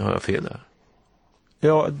min bild, har jag fel där?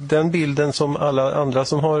 Ja, den bilden som alla andra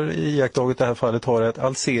som har iakttagit det här fallet har är att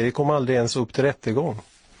Al-Seri kom aldrig ens upp till rättegång.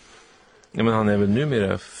 Ja, men han är väl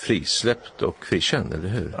numera frisläppt och frikänd, eller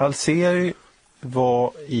hur? Al-Seri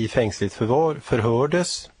var i fängsligt förvar,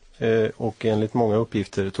 förhördes och enligt många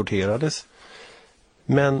uppgifter torterades.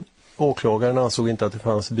 Men åklagaren ansåg inte att det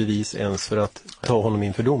fanns bevis ens för att ta honom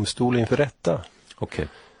inför domstol, inför rätta. Okej.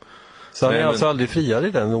 Så han är alltså aldrig friad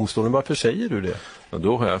i den domstolen. Varför säger du det? Ja,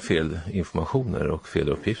 då har jag fel informationer och fel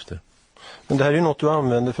uppgifter. Men det här är ju något du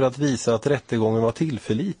använder för att visa att rättegången var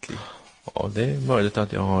tillförlitlig. Ja, det är möjligt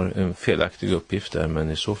att jag har en felaktig uppgift där,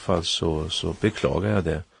 men i så fall så beklagar jag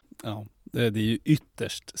det. Ja, det är ju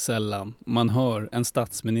ytterst sällan man hör en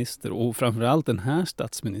statsminister, och framförallt den här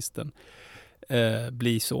statsministern,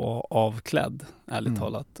 bli så avklädd, ärligt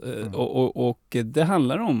talat. Och det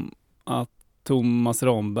handlar om att Thomas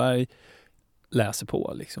Ramberg läser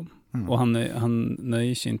på liksom. Och han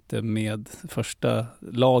nöjer sig inte med första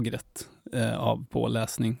lagret av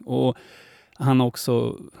påläsning. Och han har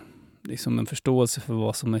också liksom en förståelse för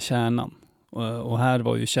vad som är kärnan. Och här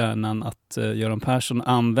var ju kärnan att Göran Persson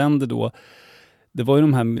använde då, det var ju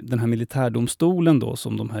den här militärdomstolen då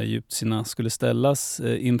som de här egyptierna skulle ställas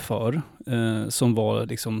inför, som var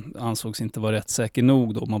liksom, ansågs inte vara rättssäker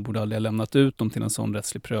nog då. Man borde aldrig ha lämnat ut dem till en sån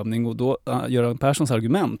rättslig prövning. Och då, Göran Perssons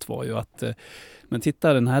argument var ju att men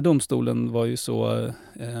titta, den här domstolen var ju så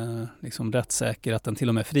liksom rättssäker att den till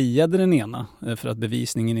och med friade den ena för att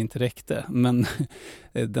bevisningen inte räckte. Men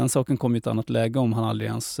den saken kom ju ett annat läge om han aldrig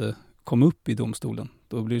ens kom upp i domstolen.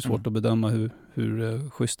 Då blir det svårt att bedöma hur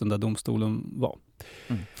schysst den där domstolen var.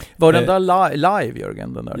 Var den där live,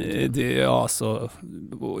 Jörgen? Den där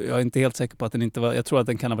jag är inte helt säker på att den inte var... Jag tror att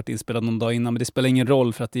den kan ha varit inspelad någon dag innan, men det spelar ingen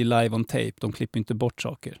roll för att det är live on tape. De klipper inte bort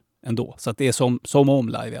saker ändå. Så att det är som om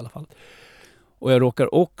live i alla fall. Och jag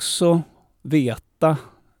råkar också veta,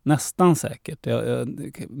 nästan säkert,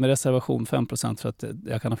 med reservation 5% för att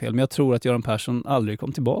jag kan ha fel, men jag tror att Göran Persson aldrig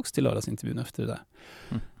kom tillbaka till lördagsintervjun efter det där.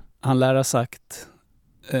 Han lär ha sagt,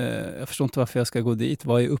 jag förstår inte varför jag ska gå dit,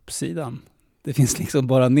 vad är uppsidan? Det finns liksom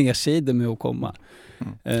bara nedsidor med att komma.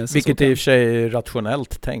 Vilket är i och för sig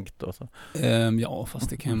rationellt tänkt då. Så. Ja, fast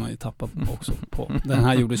det kan man ju tappa också på. Den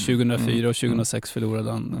här gjordes 2004 och 2006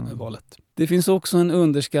 förlorade han valet. Det finns också en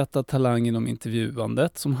underskattad talang inom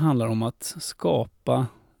intervjuandet som handlar om att skapa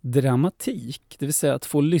dramatik. Det vill säga att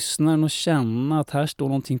få lyssnaren att känna att här står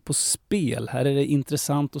någonting på spel. Här är det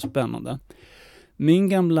intressant och spännande. Min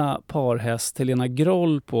gamla parhäst Helena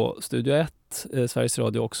Groll på Studio 1, Sveriges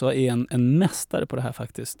Radio också, är en mästare på det här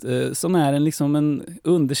faktiskt. Som är en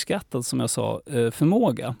underskattad, som jag sa,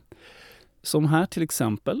 förmåga. Som här till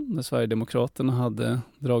exempel, när Sverigedemokraterna hade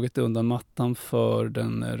dragit undan mattan för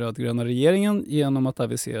den rödgröna regeringen genom att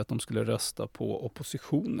avisera att de skulle rösta på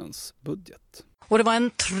oppositionens budget. Och det var en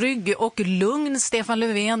trygg och lugn Stefan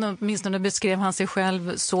Löfven, åtminstone beskrev han sig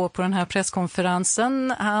själv så på den här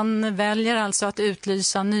presskonferensen. Han väljer alltså att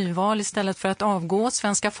utlysa nyval istället för att avgå.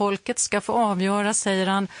 Svenska folket ska få avgöra, säger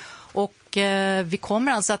han. Och vi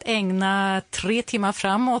kommer alltså att ägna 3 timmar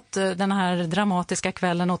framåt den här dramatiska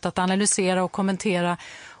kvällen åt att analysera och kommentera.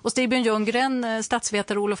 Och Stigbjörn Ljunggren,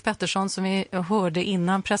 statsvetare Olof Pettersson som vi hörde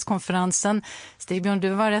innan presskonferensen. Stigbjörn, du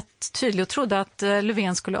var rätt tydlig och trodde att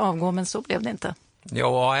Löfven skulle avgå, men så blev det inte.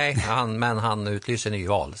 Ja, men han utlyser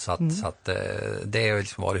nyval så att det är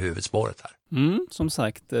liksom varit huvudspåret här. Som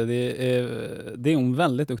sagt, det är hon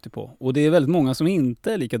väldigt duktig på. Och det är väldigt många som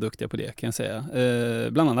inte är lika duktiga på det, kan jag säga.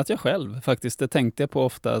 Bland annat jag själv faktiskt. Det tänkte jag på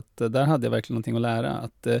ofta att där hade jag verkligen någonting att lära.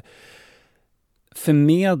 Att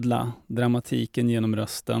förmedla dramatiken genom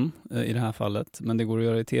rösten i det här fallet. Men det går att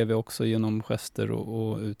göra i tv också genom gester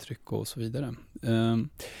och uttryck och så vidare.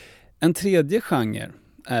 En tredje genre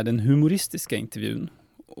är den humoristiska intervjun.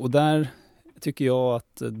 Och där tycker jag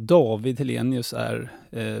att David Hellenius är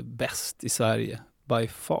bäst i Sverige by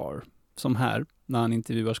far. Som här, när han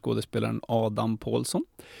intervjuar skådespelaren Adam Paulsson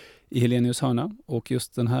i Hellenius hörna. Och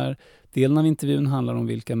just den här delen av intervjun handlar om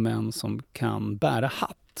vilka män som kan bära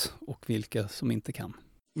hatt och vilka som inte kan.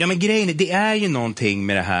 Ja, men grejen, det är ju någonting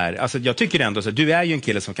med det här. Alltså, jag tycker ändå så, du är ju en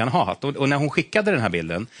kille som kan ha hatt. Och när hon skickade den här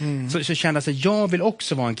bilden så kände jag att jag vill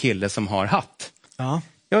också vara en kille som har hatt. Ja.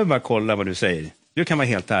 Jag vill bara kolla vad du säger. Du kan vara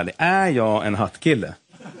helt ärlig. Är jag en hattkille?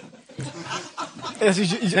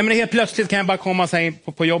 Nej, men helt plötsligt kan jag bara komma så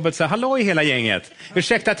här på jobbet och säga hallå i hela gänget.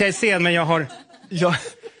 Ursäkta att jag är sen, men jag har...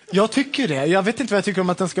 Jag tycker det. Jag vet inte vad jag tycker om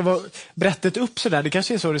att den ska vara brättet upp så där. Det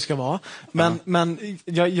kanske är så det ska vara. Men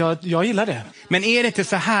jag gillar det. Men är det inte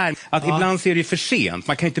så här att ibland så är det för sent?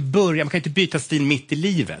 Man kan inte byta stil mitt i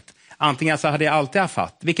livet. Antingen så hade jag alltid haft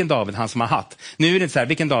hatt. Vilken David, han som har hatt. Nu är det så här,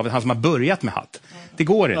 vilken David, han som har börjat med hatt. Det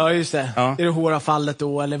går inte. Ja, just det. Ja. Är det håravfallet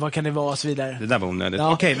då, eller vad kan det vara och så vidare? Det där var onödigt.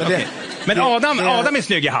 Ja, okej. Men Adam är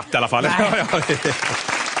snygg i hatt i alla fall.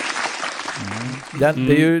 Det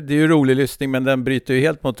är ju rolig lyssning, men den bryter ju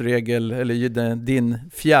helt mot regel, eller din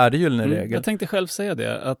fjärde gyllene regel. Jag tänkte själv säga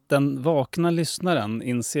det, att den vakna lyssnaren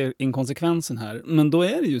inser inkonsekvensen här. Men då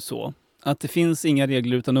är det ju så att det finns inga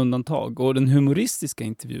regler utan undantag. Och den humoristiska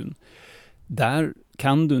intervjun, där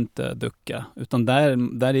kan du inte ducka. Utan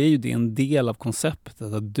där är ju det en del av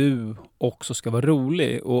konceptet att du också ska vara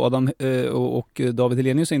rolig. Och David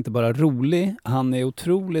Hellenius är inte bara rolig, han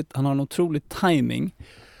har en otrolig timing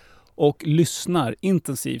och lyssnar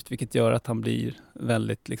intensivt, vilket gör att han blir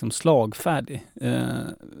väldigt liksom slagfärdig.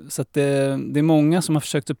 Så att det är många som har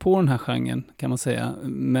försökt sig på den här genren, kan man säga,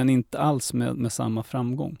 men inte alls med samma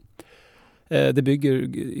framgång. Det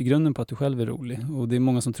bygger i grunden på att du själv är rolig, och det är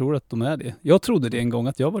många som tror att de är det. Jag trodde det en gång,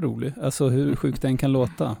 att jag var rolig, alltså hur sjukt den kan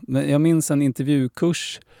låta. Men jag minns en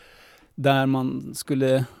intervjukurs där man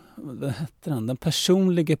skulle, vad hette den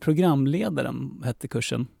personliga programledaren hette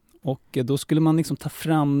kursen. Och då skulle man liksom ta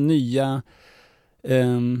fram nya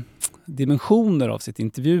dimensioner av sitt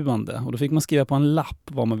intervjuande. Och då fick man skriva på en lapp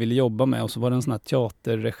vad man ville jobba med. Och så var det en sån här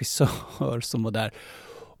teaterregissör som var där.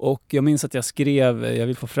 Och jag minns att jag skrev, jag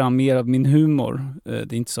vill få fram mer av min humor.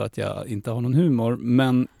 Det är inte så att jag inte har någon humor.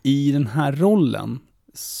 Men i den här rollen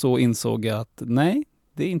så insåg jag att nej,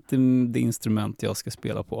 det är inte det instrument jag ska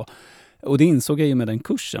spela på. Och det insåg jag ju med den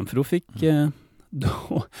kursen. För då fick,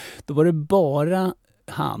 då var det bara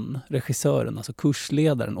han, regissören, alltså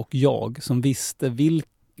kursledaren och jag som visste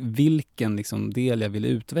vilken liksom del jag ville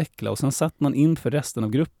utveckla. Och sen satt man in för resten av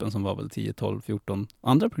gruppen som var väl 10, 12, 14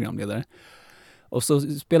 andra programledare. Och så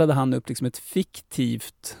spelade han upp liksom ett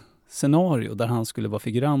fiktivt scenario där han skulle vara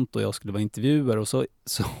figurant och jag skulle vara intervjuare. Och så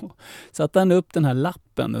satte han upp den här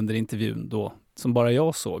lappen under intervjun då, som bara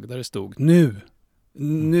jag såg, där det stod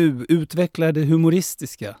nu utvecklar det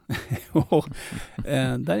humoristiska. Och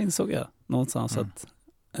där insåg jag någonstans att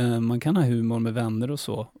man kan ha humor med vänner och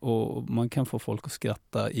så, och man kan få folk att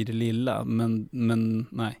skratta i det lilla, men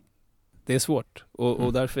nej, det är svårt.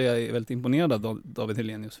 Och därför är jag väldigt imponerad av David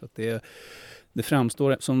Hellenius, för att det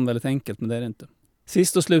framstår som väldigt enkelt, men det är det inte.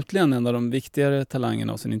 Sist och slutligen, en av de viktigare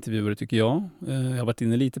talangerna av sin intervjuare tycker jag har varit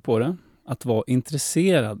inne lite på det, att vara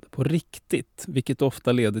intresserad på riktigt, vilket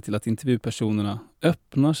ofta leder till att intervjupersonerna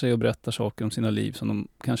öppnar sig och berättar saker om sina liv som de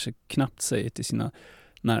kanske knappt säger till sina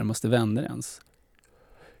närmaste vänner ens.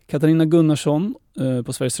 Katarina Gunnarsson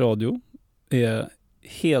på Sveriges Radio är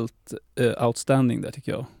helt outstanding där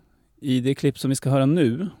tycker jag. I det klipp som vi ska höra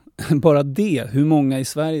nu, bara det, hur många i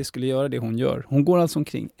Sverige skulle göra det hon gör. Hon går alltså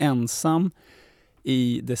omkring ensam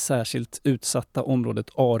i det särskilt utsatta området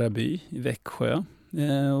Araby i Växjö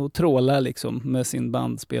och trålar liksom med sin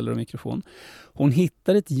bandspelare och mikrofon. Hon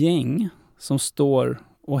hittar ett gäng som står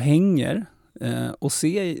och hänger och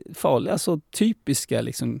ser farliga, alltså typiska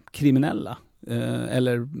liksom kriminella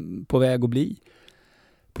eller på väg att bli.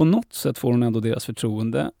 På något sätt får hon ändå deras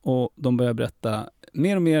förtroende och de börjar berätta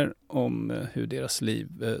mer och mer om hur deras liv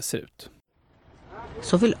ser ut.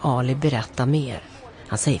 Så vill Ali berätta mer.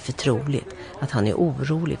 Han säger förtroligt att han är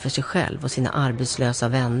orolig för sig själv och sina arbetslösa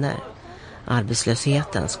vänner.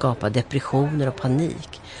 Arbetslösheten skapar depressioner och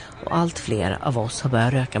panik och allt fler av oss har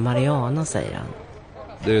börjat röka marijuana, säger han.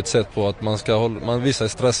 Det är ett sätt på att vissa är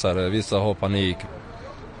stressade, vissa har panik.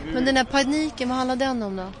 Men den här paniken, vad handlar den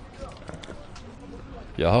om då?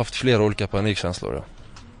 Jag har haft flera olika panikkänslor. Ja.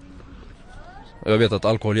 Jag vet att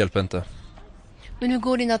alkohol hjälper inte. Men hur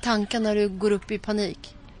går dina tankar när du går upp i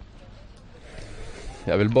panik?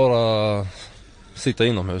 Jag vill bara sitta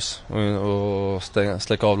inomhus och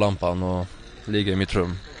släcka av lampan och ligga i mitt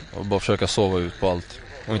rum och bara försöka sova ut på allt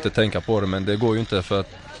och inte tänka på det, men det går ju inte, för att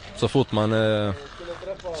så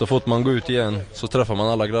fort man går ut igen så träffar man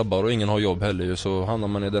alla grabbar och ingen har jobb heller, så hamnar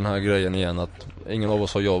man i den här grejen igen att ingen av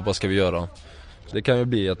oss har jobb, vad ska vi göra? Det kan ju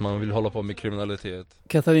bli att man vill hålla på med kriminalitet.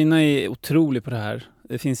 Katarina är otrolig på det här.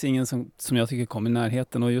 Det finns ingen som jag tycker kommer i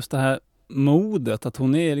närheten, och just det här modet, att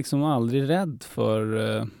hon är liksom aldrig rädd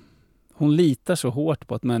för... Hon litar så hårt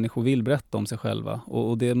på att människor vill berätta om sig själva,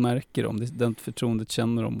 och det märker de. Det förtroendet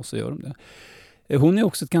känner de, och så gör de det. Hon är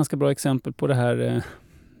också ett ganska bra exempel på det här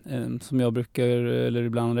som jag brukar eller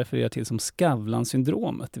ibland referera till som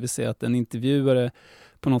Skavlan-syndromet. Det vill säga att en intervjuare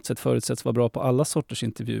på något sätt förutsätts vara bra på alla sorters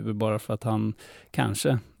intervjuer bara för att han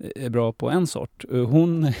kanske är bra på en sort.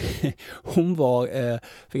 Hon var,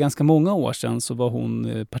 för ganska många år sedan så var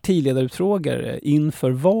hon partiledarutfrågare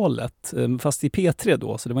inför valet, fast i P3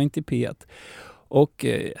 då, så det var inte i P1. Och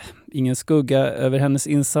ingen skugga över hennes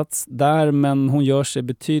insats där, men hon gör sig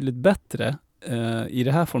betydligt bättre i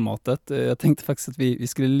det här formatet. Jag tänkte faktiskt att vi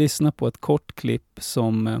skulle lyssna på ett kort klipp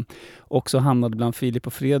som också hamnade bland Filip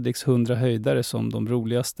och Fredriks 100 höjdare som de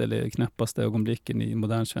roligaste eller knäppaste ögonblicken i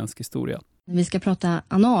modern svensk historia. Vi ska prata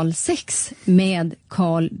analsex med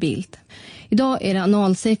Carl Bildt. Idag är det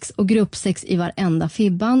analsex och gruppsex i varenda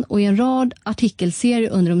fibban, och i en rad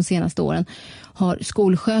artikelserier under de senaste åren har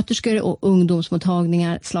skolsköterskor och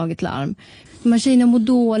ungdomsmottagningar slagit larm. De här tjejerna mår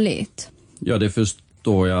dåligt. Ja, det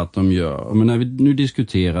förstår jag att de gör. Men när vi nu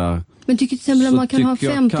diskuterar... Men tycker till exempel att man kan ha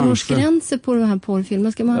 15-årsgränser på de här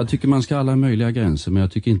porrfilmerna? Jag tycker man ska ha alla möjliga gränser, men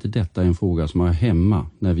jag tycker inte detta är en fråga som är hemma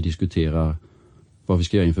när vi diskuterar vad vi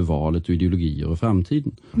ska göra inför valet och ideologier och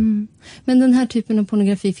framtiden. Mm. Men den här typen av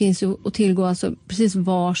pornografi finns ju att tillgå alltså precis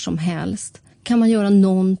var som helst. Kan man göra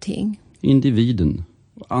någonting? Individen,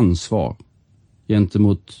 ansvar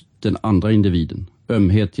gentemot den andra individen,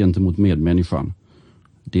 ömhet gentemot medmänniskan.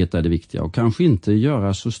 Det är det viktiga, och kanske inte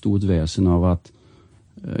göra så stort väsen av att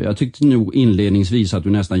jag tyckte nog inledningsvis att du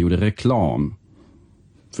nästan gjorde reklam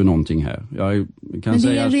för någonting här. Jag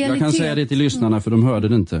kan säga det till lyssnarna, för de hörde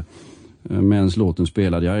det inte medan låten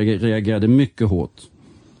spelade. Jag reagerade mycket hårt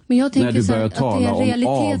men jag när du började tala om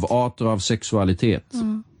avarter av sexualitet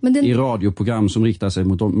i radioprogram som riktar sig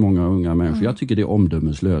mot många unga människor. Jag tycker det är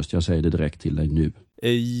omdömeslöst. Jag säger det direkt till dig nu.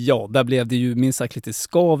 Ja, där blev det ju minst sagt lite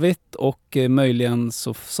skavigt, och möjligen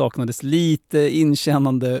så saknades lite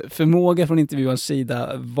inkännande förmåga från intervjuarens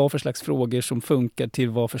sida vad för slags frågor som funkar till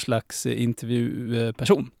vad för slags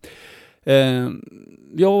intervjuperson.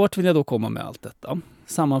 Vart vill jag då komma med allt detta?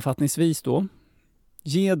 Sammanfattningsvis då,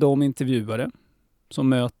 ge de intervjuare som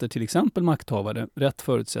möter till exempel makthavare rätt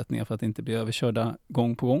förutsättningar för att inte bli överkörda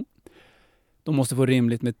gång på gång. De måste få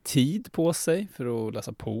rimligt med tid på sig för att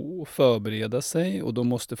läsa på och förbereda sig, och de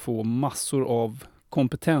måste få massor av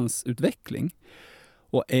kompetensutveckling.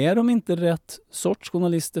 Och är de inte rätt sorts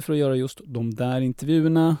journalister för att göra just de där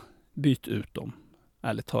intervjuerna, byt ut dem.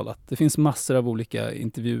 Ärligt talat. Det finns massor av olika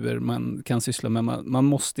intervjuer man kan syssla med. Man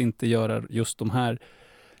måste inte göra just de här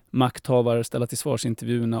makthavare ställa till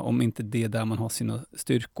svarsintervjuerna om inte det är där man har sina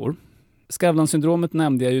styrkor. Skavlan-syndromet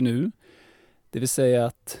nämnde jag ju nu. Det vill säga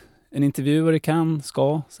att en intervjuare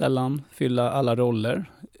ska sällan fylla alla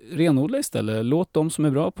roller. Renodla istället. Låt de som är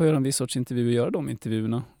bra på att göra en viss sorts intervjuer göra de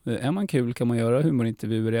intervjuerna. Är man kul kan man göra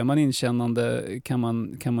humorintervjuer. Är man inkännande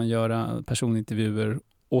kan man göra personintervjuer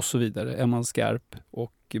och så vidare. Är man skarp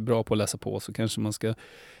och bra på att läsa på så kanske man ska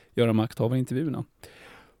göra makthaverintervjuerna.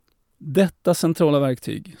 Detta centrala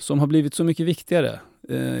verktyg som har blivit så mycket viktigare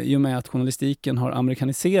i och med att journalistiken har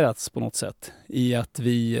amerikaniserats på något sätt i att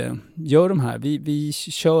vi gör de här. Vi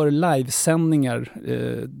kör livesändningar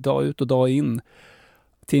dag ut och dag in,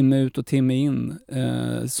 timme ut och timme in,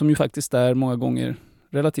 som ju faktiskt är många gånger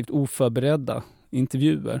relativt oförberedda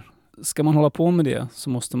intervjuer. Ska man hålla på med det så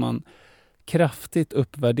måste man kraftigt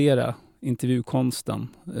uppvärdera intervjukonsten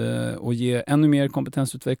och ge ännu mer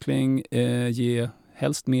kompetensutveckling, ge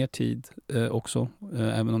helst mer tid också,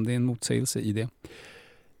 även om det är en motsägelse i det.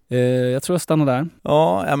 Jag tror jag stannar där.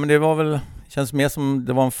 Ja, men det var väl, känns mer som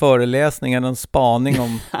det var en föreläsning än en spaning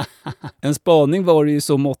om... En spaning var det ju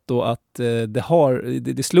så motto att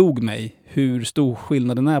det slog mig hur stor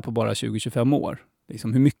skillnaden är på bara 20-25 år.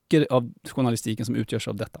 Liksom hur mycket av journalistiken som utgörs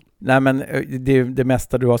av detta. Nej, men det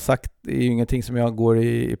mesta du har sagt är ju ingenting som jag går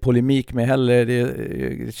i polemik med heller.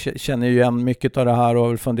 Jag känner ju igen mycket av det här och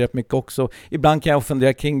har funderat mycket också. Ibland kan jag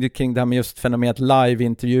fundera kring det här med just fenomenet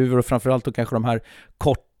live-intervjuer och framförallt då kanske de här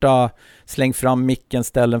korta, släng fram micken,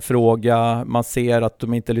 ställ en fråga, man ser att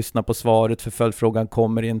de inte lyssnar på svaret för följdfrågan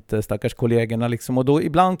kommer inte, stackars kollegorna liksom. Och då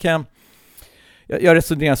ibland kan jag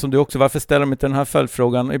resonerar som du också, varför ställer de inte den här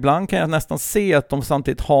följdfrågan? Ibland kan jag nästan se att de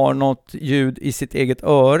samtidigt har något ljud i sitt eget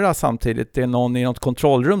öra samtidigt. Det är någon i något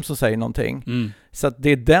kontrollrum som säger någonting. Så att det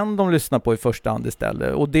är den de lyssnar på i första hand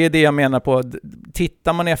istället. Och det är det jag menar på.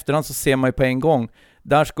 Tittar man i efterhand så ser man ju på en gång.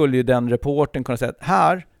 Där skulle ju den reporten kunna säga att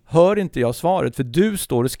här hör inte jag svaret för du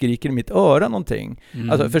står och skriker i mitt öra någonting.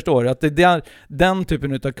 Alltså förstår du? Att det är den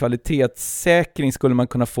typen av kvalitetssäkring skulle man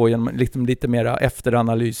kunna få genom liksom lite mer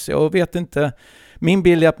efteranalys. Jag vet inte. Min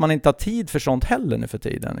bild är att man inte har tid för sånt heller nu för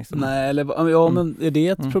tiden. Liksom. Nej, men är det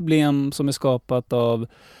ett problem som är skapat av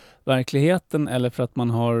verkligheten eller för att man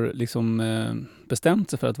har liksom bestämt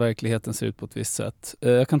sig för att verkligheten ser ut på ett visst sätt?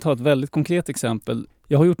 Jag kan ta ett väldigt konkret exempel.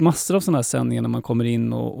 Jag har gjort massor av sådana här sändningar när man kommer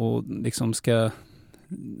in och liksom ska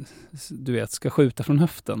skjuta från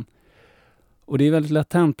höften. Och det är väldigt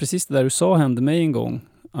lätt hänt. Precis det där du sa hände mig en gång.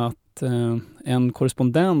 Att en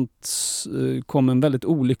korrespondent kom med en väldigt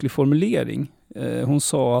olycklig formulering. Hon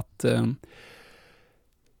sa att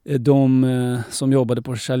de som jobbade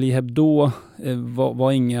på Charlie Hebdo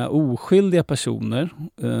var inga oskyldiga personer.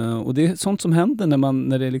 Och det är sånt som händer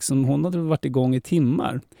när det liksom, hon hade varit igång i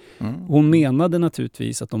timmar. Hon menade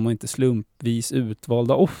naturligtvis att de var inte slumpvis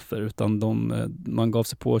utvalda offer utan man gav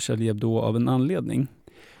sig på Charlie Hebdo av en anledning.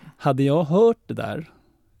 Hade jag hört det där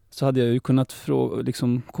så hade jag ju kunnat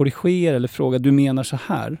korrigera eller fråga, du menar så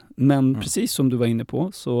här. Men precis som du var inne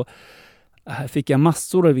på så här fick jag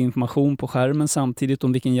massor av information på skärmen samtidigt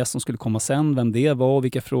om vilken gäst som skulle komma sen, vem det var och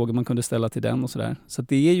vilka frågor man kunde ställa till den och sådär. Så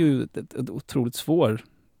det är ju ett otroligt svår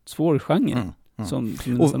genre som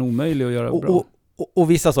är nästan omöjlig att göra bra.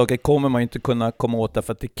 Och vissa saker kommer man ju inte kunna komma åt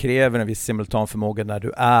därför att det kräver en viss simultanförmåga när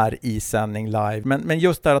du är i sändning live. Men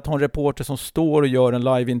just där att ha en reporter som står och gör en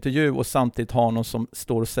liveintervju och samtidigt ha någon som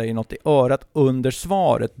står och säger något i örat under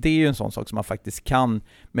svaret. Det är ju en sån sak som man faktiskt kan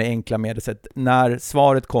med enkla medel. När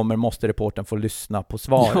svaret kommer måste reportern få lyssna på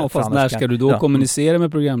svaret. Ja, fast när ska du då kommunicera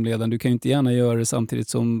med programledaren? Du kan ju inte gärna göra det samtidigt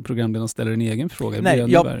som programledaren ställer en egen fråga.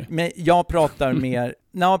 Nej, jag pratar mer...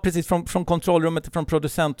 Nej, precis. Från kontrollrummet, från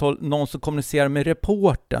producenthåll, någon som kommunicerar med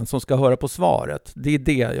reporten som ska höra på svaret. Det är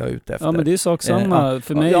det jag är ute efter. Ja, men det är sak samma.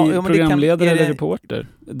 För mig, programledare eller reporter.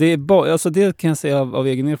 Det är det kan jag säga av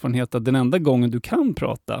egen erfarenhet att den enda gången du kan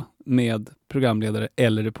prata med programledare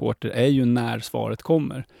eller reporter är ju när svaret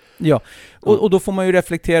kommer. Ja, och då får man ju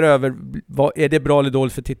reflektera över, är det bra eller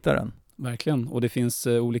dåligt för tittaren? Verkligen, och det finns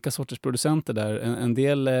olika sorters producenter där. En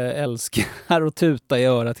del älskar att tuta i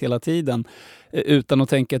örat hela tiden utan att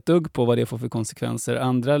tänka ett dugg på vad det får för konsekvenser.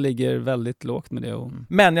 Andra ligger väldigt lågt med det.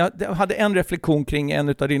 Men jag hade en reflektion kring en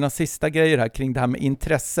av dina sista grejer här, kring det här med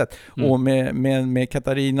intresset och med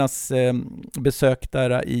Katarinas besök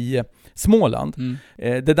där i Småland.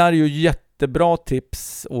 Det där är ju jättebra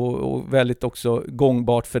tips och väldigt också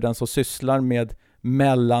gångbart för den som sysslar med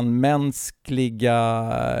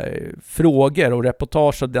mellanmänskliga frågor och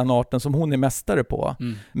reportage av den arten som hon är mästare på.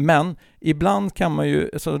 Men ibland kan man ju,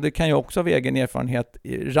 så det kan ju också av egen erfarenhet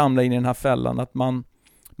ramla in i den här fällan att man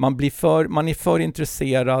är för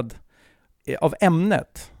intresserad av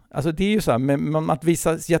ämnet. Alltså det är ju så här, att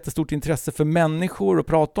visa jättestort intresse för människor och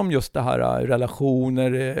prata om just det här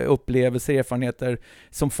relationer, upplevelser, erfarenheter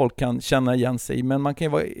som folk kan känna igen sig i. Men man kan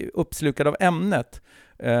ju vara uppslukad av ämnet.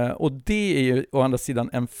 Och det är ju å andra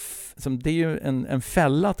sidan en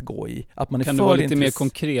fälla att gå i. Att man är kan du vara lite mer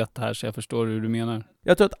konkret här så jag förstår hur du menar?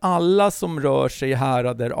 Jag tror att alla som rör sig i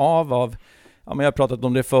härader av ja, men jag har pratat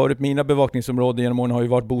om det förut, mina bevakningsområden genom åren har ju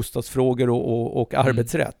varit bostadsfrågor och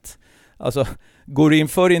arbetsrätt. Alltså, går du in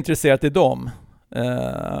för intresserat i dem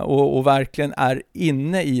och verkligen är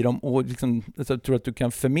inne i dem och liksom, jag tror att du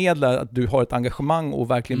kan förmedla att du har ett engagemang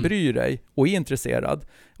och verkligen bryr dig och är intresserad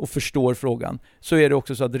och förstår frågan, så är det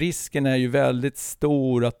också så att risken är ju väldigt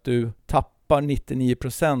stor att du tappar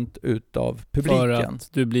 99% utav publiken. För att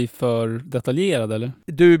du blir för detaljerad, eller?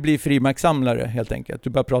 Du blir frimärkssamlare helt enkelt. Du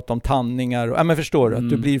börjar prata om tanningar och, men förstår du? Att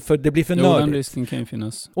det blir för nördigt. Den risken kan ju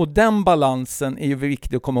finnas. Och den balansen är ju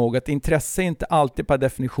viktig att komma ihåg, att intresse är inte alltid per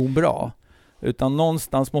definition bra. Utan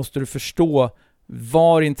någonstans måste du förstå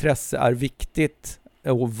var intresse är viktigt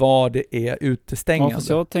och vad det är utestängande. Ja, fast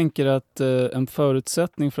jag tänker att en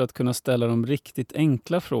förutsättning för att kunna ställa de riktigt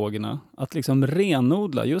enkla frågorna, att liksom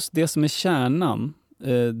renodla just det som är kärnan,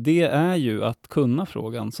 det är ju att kunna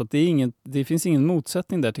frågan. Så att det finns ingen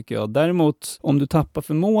motsättning där, tycker jag. Däremot, om du tappar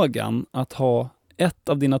förmågan att ha ett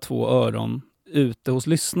av dina 2 öron ute hos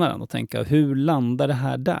lyssnaren och tänka, hur landar det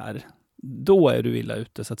här där? Då är du illa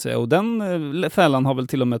ute, så att säga. Och den fällan har väl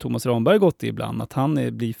till och med Thomas Ramberg gått i ibland, att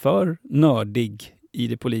han blir för nördig i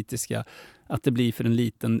det politiska, att det blir för en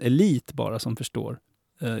liten elit bara som förstår.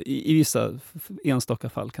 I vissa enstaka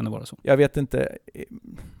fall kan det vara så. Jag vet inte,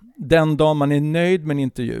 den dag man är nöjd med en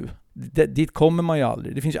intervju, dit kommer man ju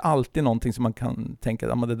aldrig. Det finns ju alltid någonting som man kan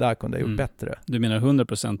tänka att det där kunde jag gjort bättre. Du menar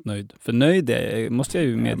 100% nöjd? För nöjd måste jag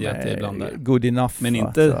ju medge att det ibland är. Good enough. Men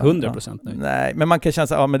inte 100% nöjd. Nej, men man kan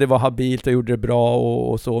känna att men det var habilt och gjorde det bra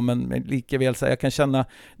och så, men likaväl så jag kan känna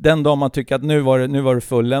den dag man tycker att nu var det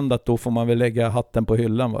fulländat, då får man väl lägga hatten på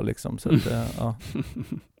hyllan, va, liksom. Så att, ja.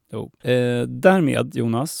 Jo. Därmed,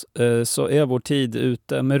 Jonas, så är vår tid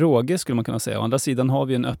ute med råge, skulle man kunna säga. Å andra sidan har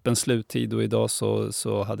vi en öppen sluttid och idag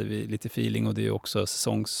så hade vi lite feeling och det är också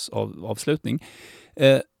säsongsavslutning.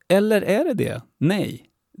 Eller är det? Nej.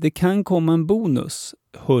 Det kan komma en bonus,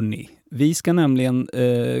 hörni. Vi ska nämligen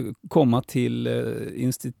komma till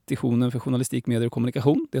Institutionen för journalistik, medier och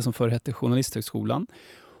kommunikation, det som förr hette Journalisthögskolan,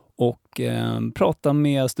 och prata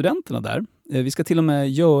med studenterna där. Vi ska till och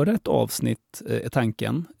med göra ett avsnitt,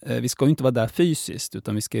 tanken. Vi ska ju inte vara där fysiskt,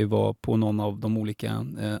 utan vi ska ju vara på någon av de olika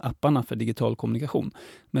apparna för digital kommunikation.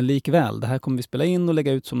 Men likväl, det här kommer vi spela in och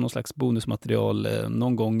lägga ut som någon slags bonusmaterial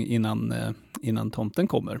någon gång innan tomten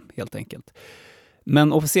kommer, helt enkelt.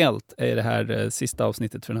 Men officiellt är det här sista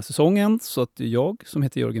avsnittet för den här säsongen, så att jag som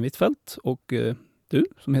heter Jörgen Wittfeldt och du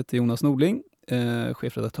som heter Jonas Nordling,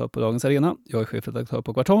 chefredaktör på Dagens Arena. Jag är chefredaktör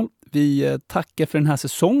på Kvartal. Vi tackar för den här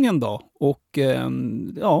säsongen då, och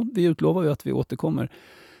vi utlovar ju att vi återkommer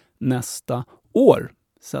nästa år.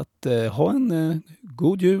 Så att ha en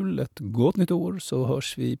god jul, ett gott nytt år, så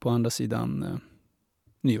hörs vi på andra sidan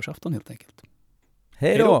nyårsafton helt enkelt.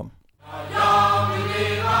 Hej då! Jag vill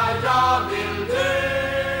leva, jag vill